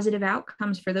less positive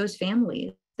outcomes for those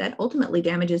families. That ultimately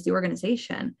damages the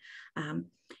organization.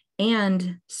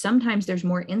 And sometimes there's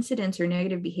more incidents or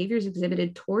negative behaviors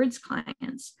exhibited towards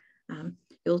clients.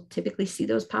 You'll typically see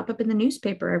those pop up in the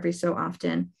newspaper every so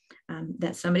often,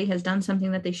 that somebody has done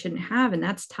something that they shouldn't have, and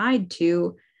that's tied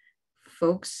to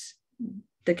folks,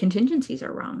 the contingencies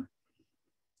are wrong.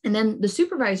 And then the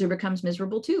supervisor becomes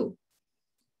miserable too,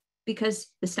 because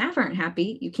the staff aren't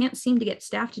happy. You can't seem to get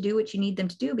staff to do what you need them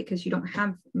to do because you don't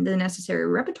have the necessary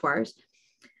repertoires.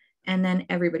 And then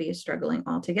everybody is struggling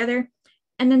all together.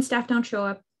 And then staff don't show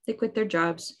up, they quit their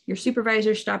jobs. Your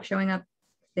supervisors stop showing up,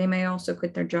 they may also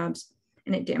quit their jobs,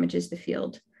 and it damages the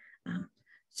field.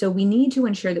 So we need to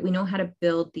ensure that we know how to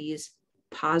build these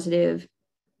positive,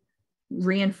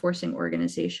 reinforcing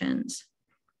organizations.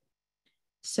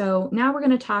 So now we're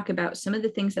going to talk about some of the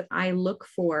things that I look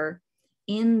for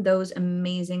in those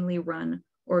amazingly run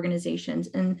organizations.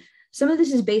 And some of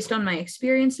this is based on my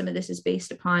experience. Some of this is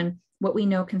based upon what we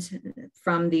know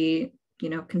from the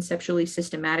conceptually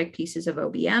systematic pieces of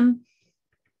OBM.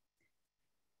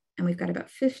 And we've got about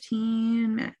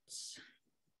 15 minutes.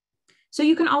 So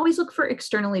you can always look for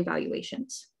external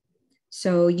evaluations.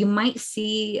 So you might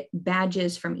see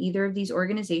badges from either of these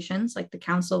organizations, like the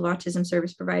Council of Autism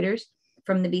Service Providers,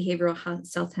 from the Behavioral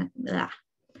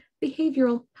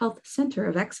Health Center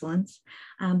of Excellence.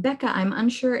 Becca, I'm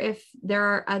unsure if there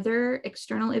are other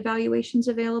external evaluations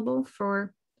available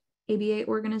for ABA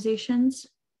organizations.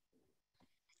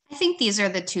 I think these are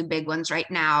the two big ones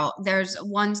right now. There's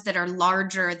ones that are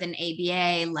larger than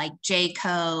ABA, like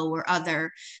JCO or other,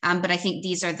 but I think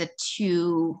these are the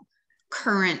two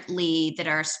currently that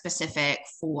are specific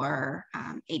for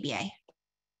ABA.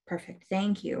 Perfect,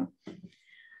 thank you.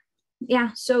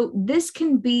 Yeah, so this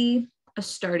can be a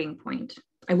starting point.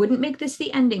 I wouldn't make this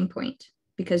the ending point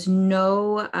because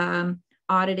no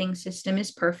auditing system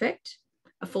is perfect.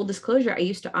 A full disclosure, I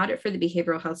used to audit for the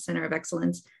Behavioral Health Center of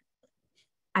Excellence.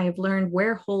 I have learned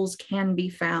where holes can be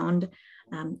found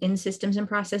in systems and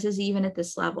processes, even at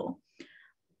this level.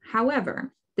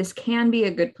 However, this can be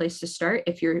a good place to start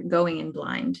if you're going in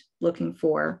blind, looking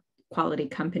for quality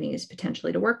companies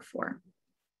potentially to work for.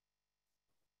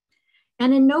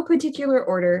 And in no particular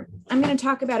order, I'm going to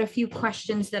talk about a few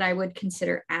questions that I would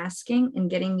consider asking and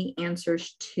getting the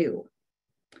answers to.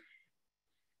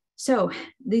 So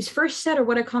these first set are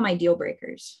what I call my deal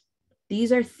breakers.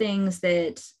 These are things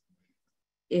that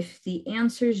if the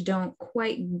answers don't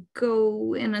quite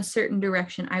go in a certain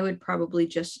direction, I would probably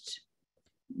just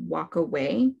walk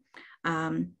away.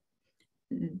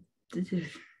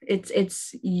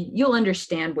 you'll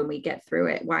understand when we get through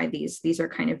it why these are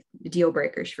kind of deal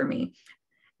breakers for me.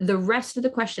 The rest of the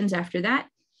questions after that,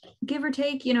 give or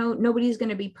take, nobody's going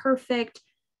to be perfect.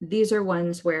 These are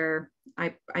ones where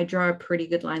I draw a pretty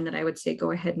good line that I would say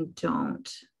go ahead and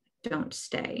don't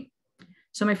stay.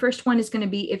 So my first one is going to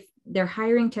be if they're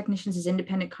hiring technicians as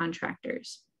independent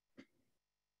contractors.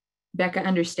 Becca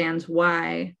understands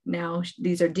why now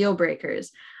these are deal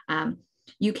breakers.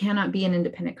 You cannot be an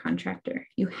independent contractor.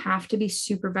 You have to be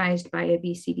supervised by a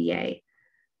BCBA.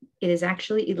 It is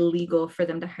actually illegal for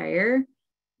them to hire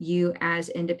you as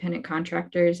independent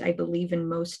contractors, I believe in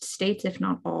most states, if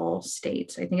not all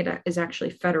states. I think it is actually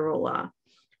federal law.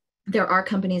 There are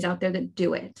companies out there that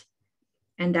do it,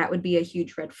 and that would be a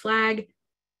huge red flag.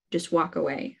 Just walk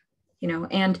away,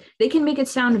 and they can make it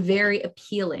sound very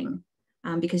appealing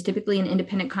because typically an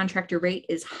independent contractor rate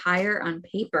is higher on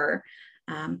paper,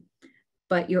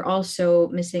 but you're also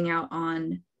missing out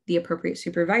on the appropriate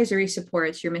supervisory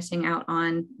supports. You're missing out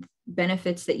on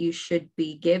benefits that you should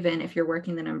be given if you're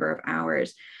working the number of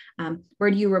hours.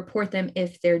 Where do you report them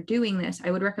if they're doing this?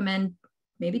 I would recommend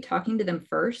maybe talking to them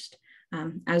first.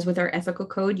 As with our ethical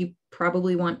code, you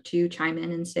probably want to chime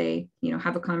in and say,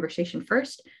 have a conversation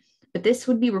first, but this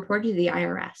would be reported to the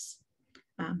IRS,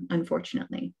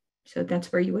 unfortunately. So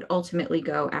that's where you would ultimately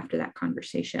go after that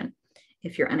conversation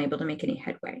if you're unable to make any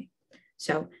headway.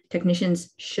 So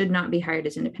technicians should not be hired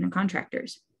as independent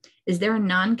contractors. Is there a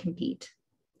non-compete?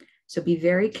 So be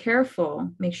very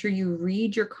careful. Make sure you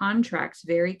read your contracts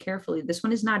very carefully. This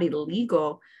one is not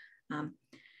illegal.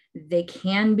 They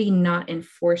can be not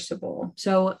enforceable.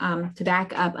 So to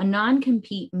back up, a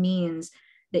non-compete means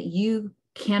that you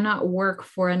cannot work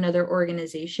for another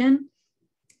organization.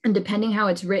 And depending how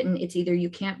it's written, it's either you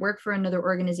can't work for another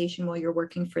organization while you're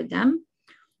working for them,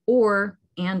 or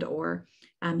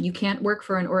you can't work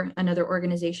for another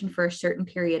organization for a certain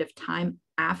period of time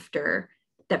after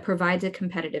that provides a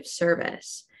competitive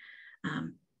service.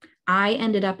 I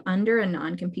ended up under a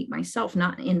non-compete myself,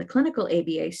 not in the clinical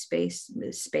ABA space,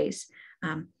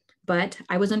 but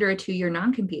I was under a 2-year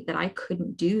non-compete that I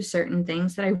couldn't do certain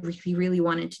things that I really, really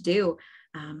wanted to do.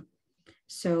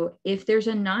 So if there's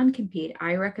a non-compete,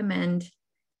 I recommend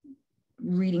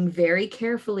reading very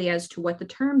carefully as to what the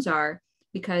terms are,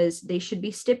 because they should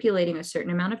be stipulating a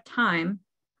certain amount of time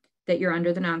that you're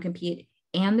under the non-compete,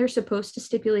 and they're supposed to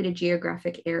stipulate a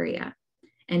geographic area.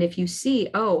 And if you see,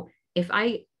 if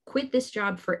I quit this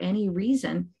job for any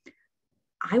reason,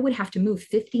 I would have to move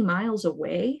 50 miles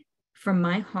away from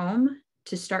my home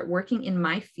to start working in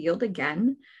my field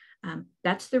again.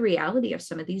 That's the reality of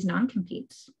some of these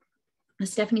non-competes.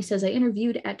 Stephanie says, I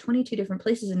interviewed at 22 different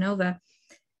places in Nova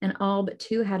and all but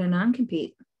 2 had a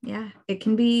non-compete. Yeah, it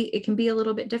can be a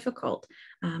little bit difficult.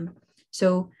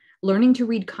 So learning to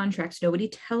read contracts, nobody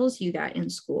tells you that in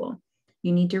school.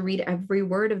 You need to read every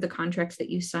word of the contracts that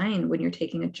you sign when you're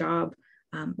taking a job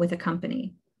with a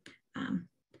company.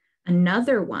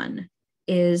 Another one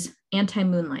is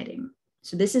anti-moonlighting.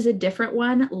 So this is a different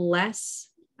one, less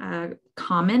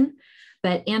common,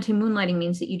 but anti-moonlighting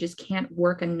means that you just can't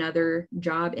work another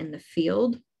job in the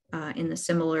field in the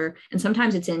similar, and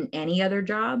sometimes it's in any other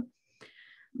job.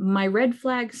 My red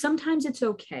flag, sometimes it's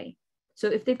okay. So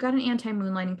if they've got an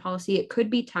anti-moonlighting policy, it could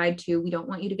be tied to, we don't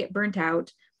want you to get burnt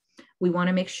out. We want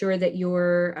to make sure that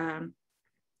you're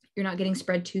not getting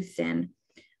spread too thin.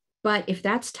 But if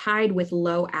that's tied with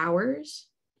low hours,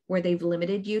 where they've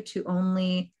limited you to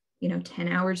only 10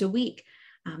 hours a week,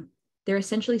 they're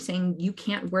essentially saying you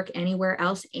can't work anywhere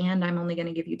else, and I'm only going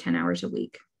to give you 10 hours a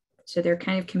week. So they're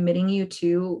kind of committing you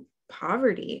to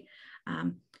poverty.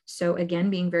 So again,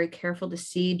 being very careful to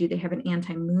see, do they have an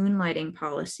anti-moonlighting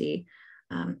policy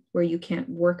where you can't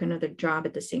work another job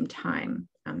at the same time?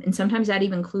 And sometimes that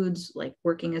even includes like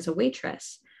working as a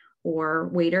waitress or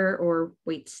waiter or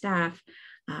wait staff.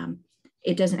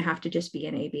 It doesn't have to just be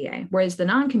an ABA, whereas the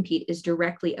non-compete is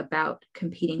directly about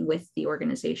competing with the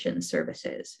organization's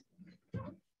services.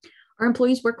 Are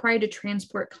employees required to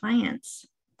transport clients?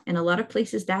 In a lot of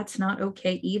places, that's not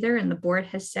okay either. And the board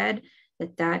has said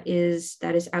that is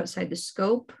outside the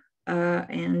scope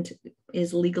and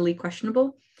is legally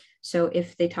questionable. So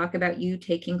if they talk about you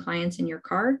taking clients in your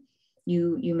car,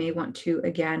 you may want to,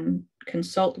 again,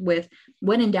 consult with,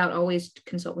 when in doubt, always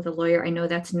consult with a lawyer. I know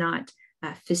that's not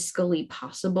fiscally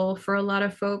possible for a lot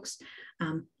of folks,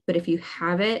 but if you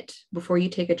have it before you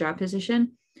take a job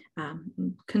position,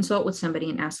 consult with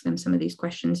somebody and ask them some of these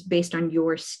questions based on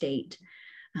your state.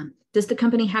 Does the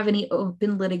company have any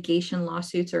open litigation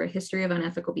lawsuits or a history of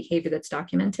unethical behavior that's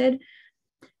documented?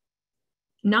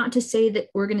 Not to say that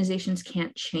organizations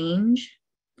can't change.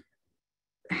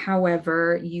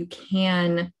 However, you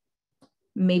can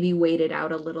maybe wait it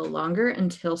out a little longer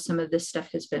until some of this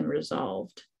stuff has been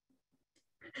resolved.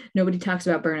 Nobody talks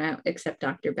about burnout except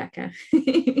Dr. Becca.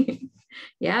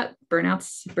 Yeah,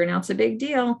 burnout's a big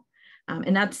deal.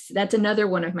 And that's another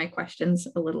one of my questions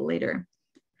a little later.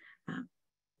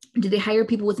 Do they hire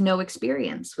people with no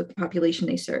experience with the population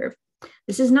they serve?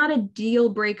 This is not a deal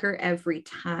breaker every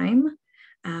time,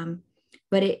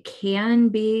 but it can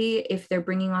be if they're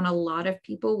bringing on a lot of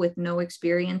people with no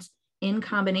experience in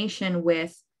combination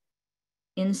with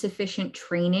insufficient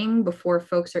training before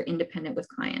folks are independent with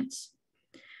clients.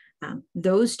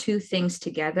 Those two things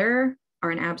together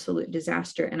are an absolute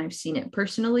disaster. And I've seen it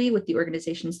personally with the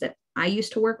organizations that I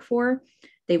used to work for.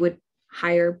 They would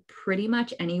hire pretty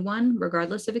much anyone,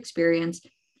 regardless of experience.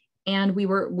 And we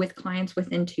were with clients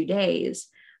within 2 days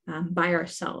by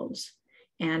ourselves.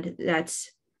 And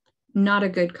that's not a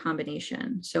good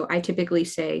combination. So I typically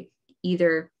say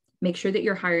either make sure that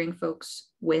you're hiring folks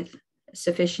with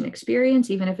sufficient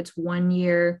experience, even if it's 1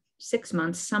 year, 6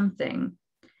 months, something,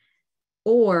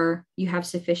 or you have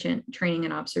sufficient training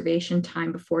and observation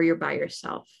time before you're by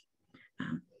yourself.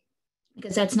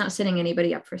 Because that's not setting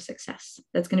anybody up for success.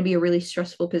 That's going to be a really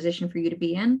stressful position for you to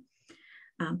be in,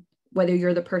 whether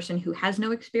you're the person who has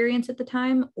no experience at the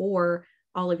time or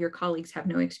all of your colleagues have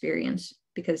no experience,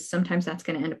 because sometimes that's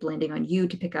going to end up landing on you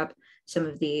to pick up some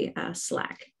of the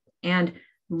slack, and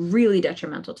really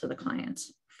detrimental to the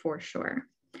clients for sure.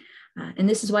 And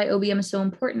this is why OBM is so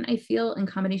important. I feel in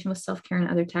combination with self-care and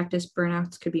other tactics,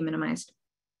 burnouts could be minimized.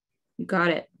 You got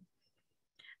it.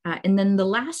 And then the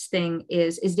last thing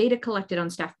is data collected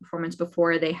on staff performance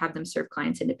before they have them serve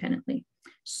clients independently.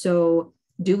 So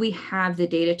do we have the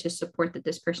data to support that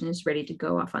this person is ready to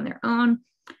go off on their own?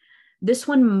 This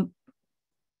one,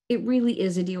 it really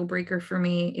is a deal breaker for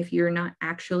me if you're not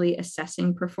actually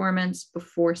assessing performance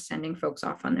before sending folks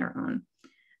off on their own.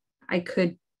 I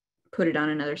could put it on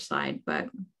another slide, but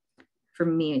for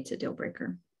me, it's a deal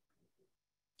breaker.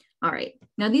 All right,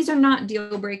 now these are not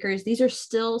deal breakers. These are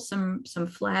still some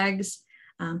flags,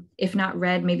 if not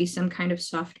red, maybe some kind of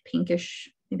soft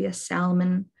pinkish, maybe a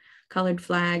salmon colored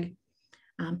flag.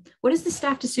 What is the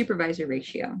staff to supervisor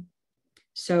ratio?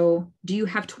 So do you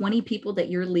have 20 people that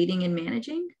you're leading and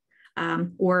managing?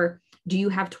 Or do you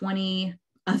have 20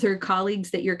 other colleagues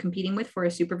that you're competing with for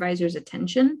a supervisor's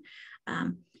attention?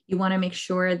 You want to make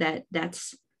sure that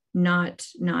that's not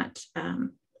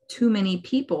too many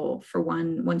people for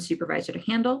one supervisor to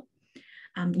handle.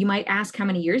 You might ask how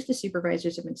many years the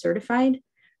supervisors have been certified.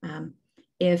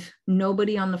 If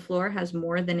nobody on the floor has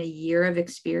more than a year of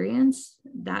experience,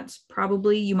 that's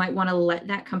probably, you might want to let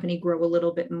that company grow a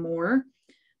little bit more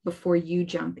before you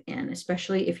jump in,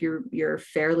 especially if you're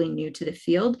fairly new to the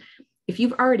field. If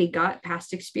you've already got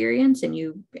past experience and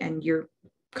you're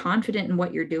confident in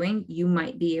what you're doing, you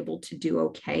might be able to do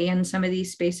okay in some of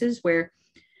these spaces where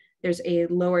there's a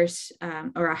lower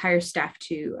or a higher staff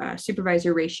to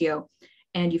supervisor ratio,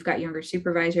 and you've got younger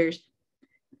supervisors.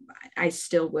 I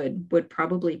still would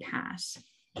probably pass.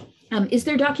 Is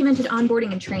there documented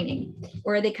onboarding and training,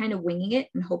 or are they kind of winging it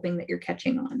and hoping that you're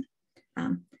catching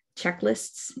on?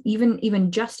 Checklists,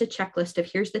 even just a checklist of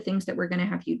here's the things that we're going to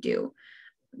have you do.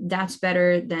 That's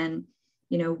better than,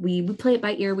 we play it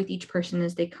by ear with each person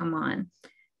as they come on.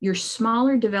 Your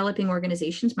smaller developing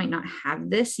organizations might not have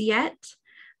this yet.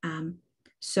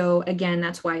 So again,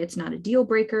 that's why it's not a deal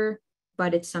breaker,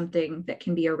 but it's something that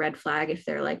can be a red flag if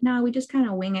they're like, no, we just kind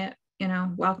of wing it,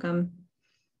 welcome.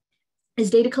 Is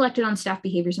data collected on staff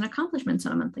behaviors and accomplishments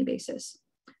on a monthly basis?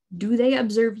 Do they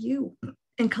observe you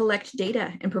and collect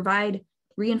data and provide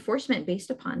reinforcement based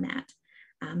upon that?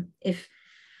 If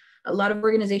a lot of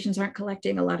organizations aren't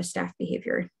collecting a lot of staff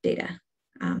behavior data,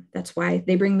 that's why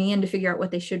they bring me in to figure out what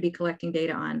they should be collecting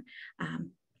data on.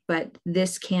 But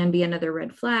this can be another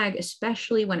red flag,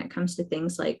 especially when it comes to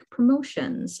things like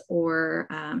promotions or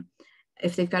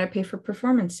if they've got to pay for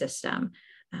performance system.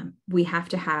 We have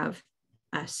to have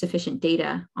sufficient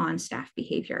data on staff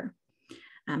behavior.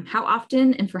 How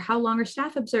often and for how long are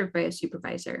staff observed by a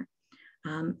supervisor?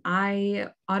 I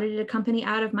audited a company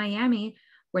out of Miami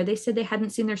where they said they hadn't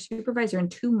seen their supervisor in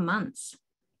 2 months,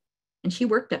 and she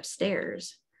worked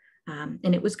upstairs.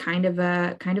 And it was kind of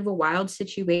a wild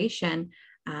situation.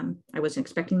 I wasn't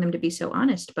expecting them to be so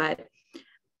honest, but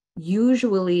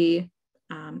usually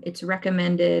it's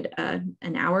recommended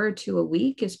an hour or two a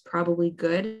week is probably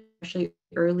good, especially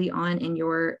early on in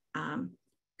your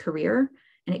career.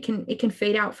 And it can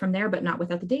fade out from there, but not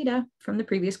without the data from the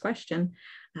previous question.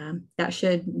 That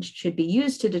should be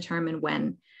used to determine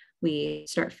when we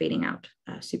start fading out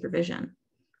supervision.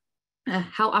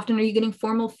 How often are you getting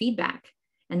formal feedback?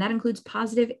 And that includes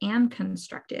positive and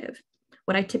constructive.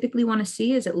 What I typically want to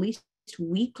see is at least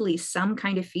weekly some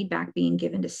kind of feedback being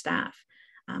given to staff,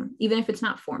 even if it's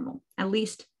not formal, at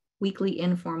least weekly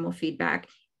informal feedback,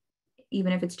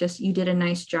 even if it's just you did a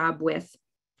nice job with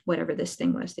whatever this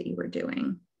thing was that you were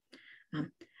doing.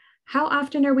 How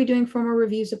often are we doing formal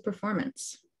reviews of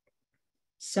performance?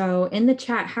 So in the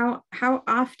chat, how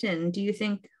often do you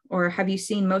think, or have you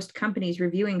seen most companies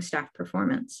reviewing staff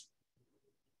performance?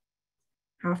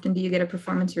 How often do you get a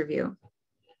performance review,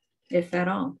 if at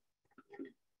all?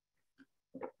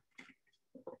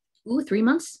 Ooh, 3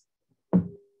 months.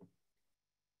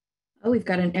 Oh, we've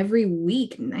got an every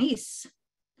week. Nice.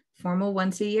 Formal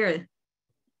once a year.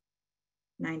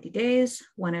 90 days,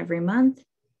 one every month.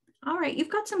 All right,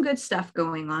 you've got some good stuff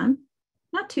going on.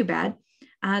 Not too bad.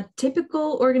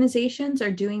 Typical organizations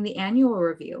are doing the annual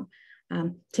review.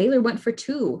 Taylor went for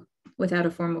 2 without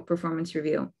a formal performance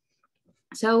review.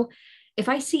 So if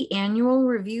I see annual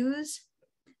reviews,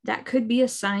 that could be a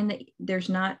sign that there's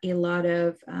not a lot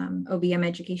of OBM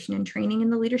education and training in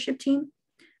the leadership team,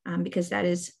 because that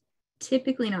is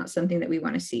typically not something that we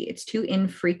want to see. It's too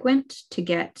infrequent to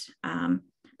get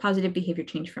positive behavior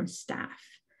change from staff.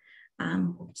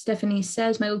 Stephanie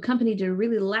says, my old company did a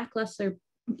really lackluster,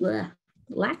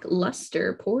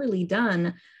 poorly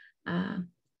done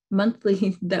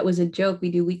monthly. That was a joke. We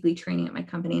do weekly training at my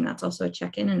company, and that's also a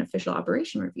check-in and official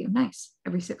operation review. Nice,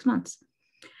 every 6 months.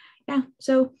 Yeah,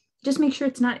 so just make sure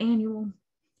it's not annual.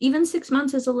 Even 6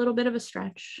 months is a little bit of a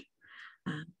stretch.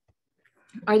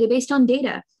 Are they based on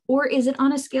data, or is it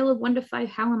on a scale of 1 to 5?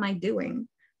 How am I doing?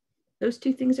 Those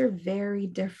two things are very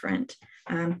different.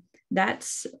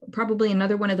 That's probably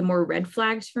another one of the more red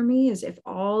flags for me, is if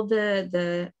all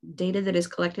the data that is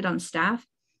collected on staff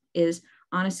is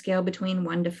on a scale between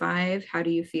 1 to 5, how do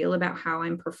you feel about how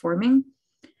I'm performing?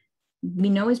 We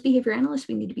know as behavior analysts,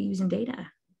 we need to be using data.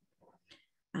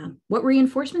 What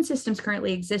reinforcement systems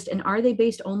currently exist, and are they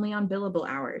based only on billable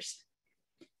hours?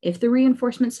 If the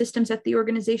reinforcement systems at the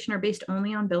organization are based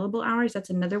only on billable hours, that's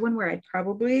another one where I'd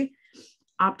probably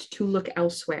opt to look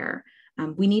elsewhere.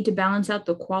 We need to balance out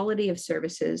the quality of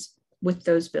services with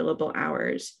those billable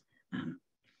hours.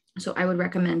 So I would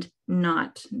recommend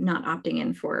not opting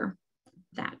in for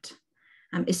that.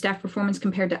 Is staff performance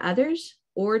compared to others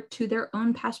or to their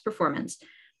own past performance?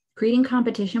 Creating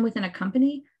competition within a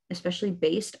company, especially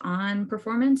based on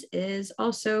performance, is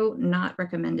also not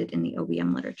recommended in the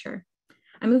OBM literature.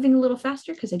 I'm moving a little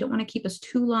faster because I don't want to keep us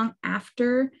too long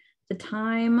after the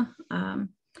time.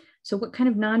 So what kind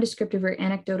of non-descriptive or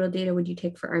anecdotal data would you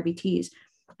take for RBTs?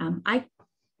 I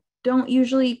don't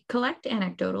usually collect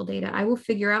anecdotal data. I will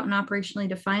figure out and operationally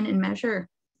define and measure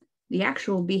the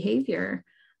actual behavior.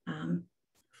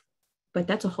 But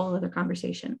that's a whole other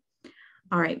conversation.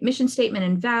 All right, mission statement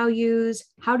and values.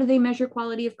 How do they measure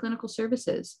quality of clinical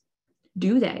services?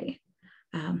 Do they?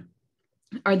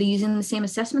 Are they using the same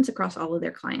assessments across all of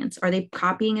their clients? Are they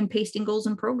copying and pasting goals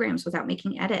and programs without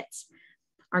making edits?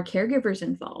 Are caregivers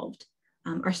involved?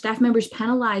 Are staff members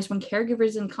penalized when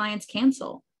caregivers and clients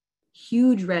cancel?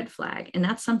 Huge red flag. And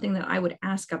that's something that I would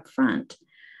ask up front.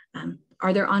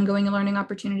 Are there ongoing learning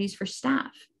opportunities for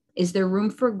staff? Is there room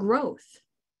for growth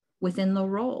within the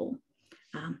role?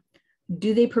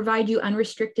 Do they provide you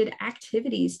unrestricted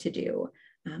activities to do?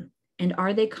 And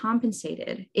are they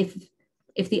compensated?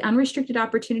 If the unrestricted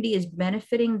opportunity is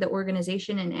benefiting the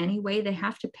organization in any way, they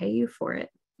have to pay you for it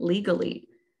legally.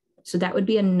 So that would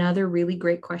be another really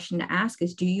great question to ask,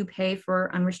 is do you pay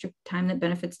for unrestricted time that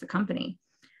benefits the company?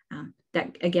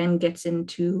 That again gets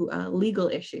into legal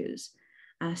issues.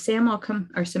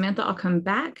 Samantha, I'll come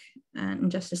back in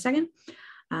just a second.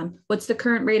 What's the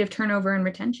current rate of turnover and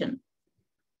retention?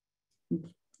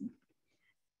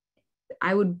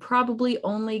 I would probably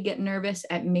only get nervous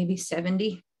at maybe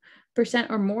 70%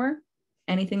 or more.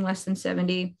 Anything less than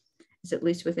 70 is at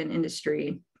least within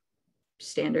industry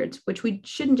standards, which we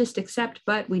shouldn't just accept,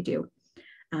 but we do.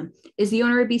 Is the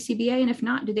owner a BCBA? And if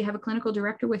not, do they have a clinical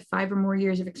director with 5 or more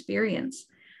years of experience?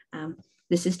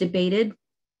 This is debated,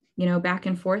 back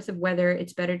and forth of whether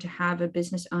it's better to have a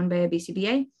business owned by a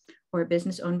BCBA or a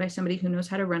business owned by somebody who knows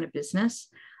how to run a business.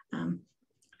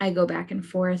 I go back and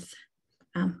forth.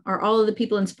 Are all of the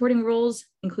people in supporting roles,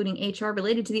 including HR,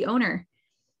 related to the owner?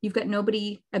 You've got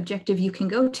nobody objective you can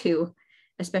go to,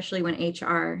 especially when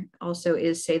HR also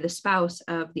is, say, the spouse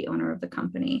of the owner of the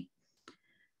company.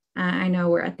 I know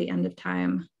we're at the end of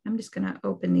time. I'm just going to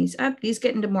open these up. These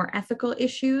get into more ethical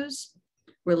issues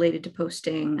related to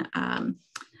posting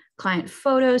client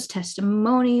photos,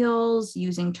 testimonials,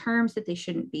 using terms that they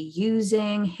shouldn't be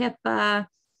using, HIPAA.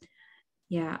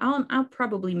 Yeah, I'll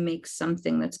probably make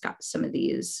something that's got some of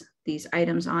these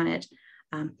items on it.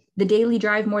 The daily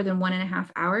drive more than 1.5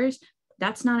 hours.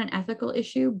 That's not an ethical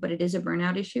issue, but it is a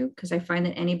burnout issue, because I find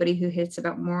that anybody who hits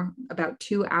about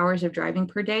 2 hours of driving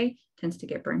per day tends to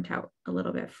get burnt out a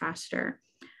little bit faster.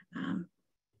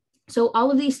 So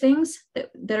all of these things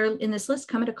that are in this list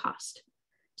come at a cost.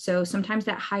 So sometimes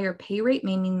that higher pay rate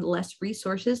may mean less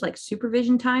resources like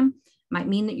supervision time, might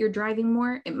mean that you're driving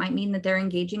more. It might mean that they're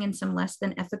engaging in some less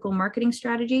than ethical marketing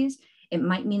strategies. It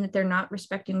might mean that they're not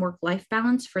respecting work-life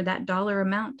balance for that dollar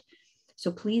amount.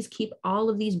 So please keep all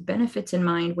of these benefits in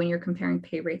mind when you're comparing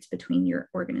pay rates between your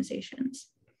organizations.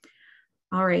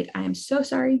 All right, I am so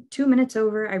sorry, 2 minutes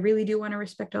over. I really do want to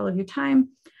respect all of your time.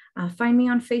 Find me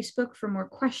on Facebook for more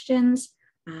questions.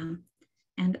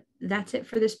 And that's it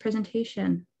for this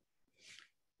presentation.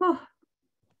 Oh.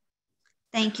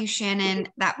 Thank you, Shannon.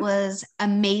 That was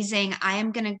amazing. I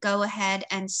am going to go ahead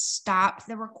and stop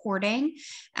the recording.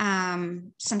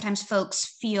 Sometimes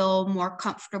folks feel more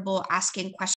comfortable asking questions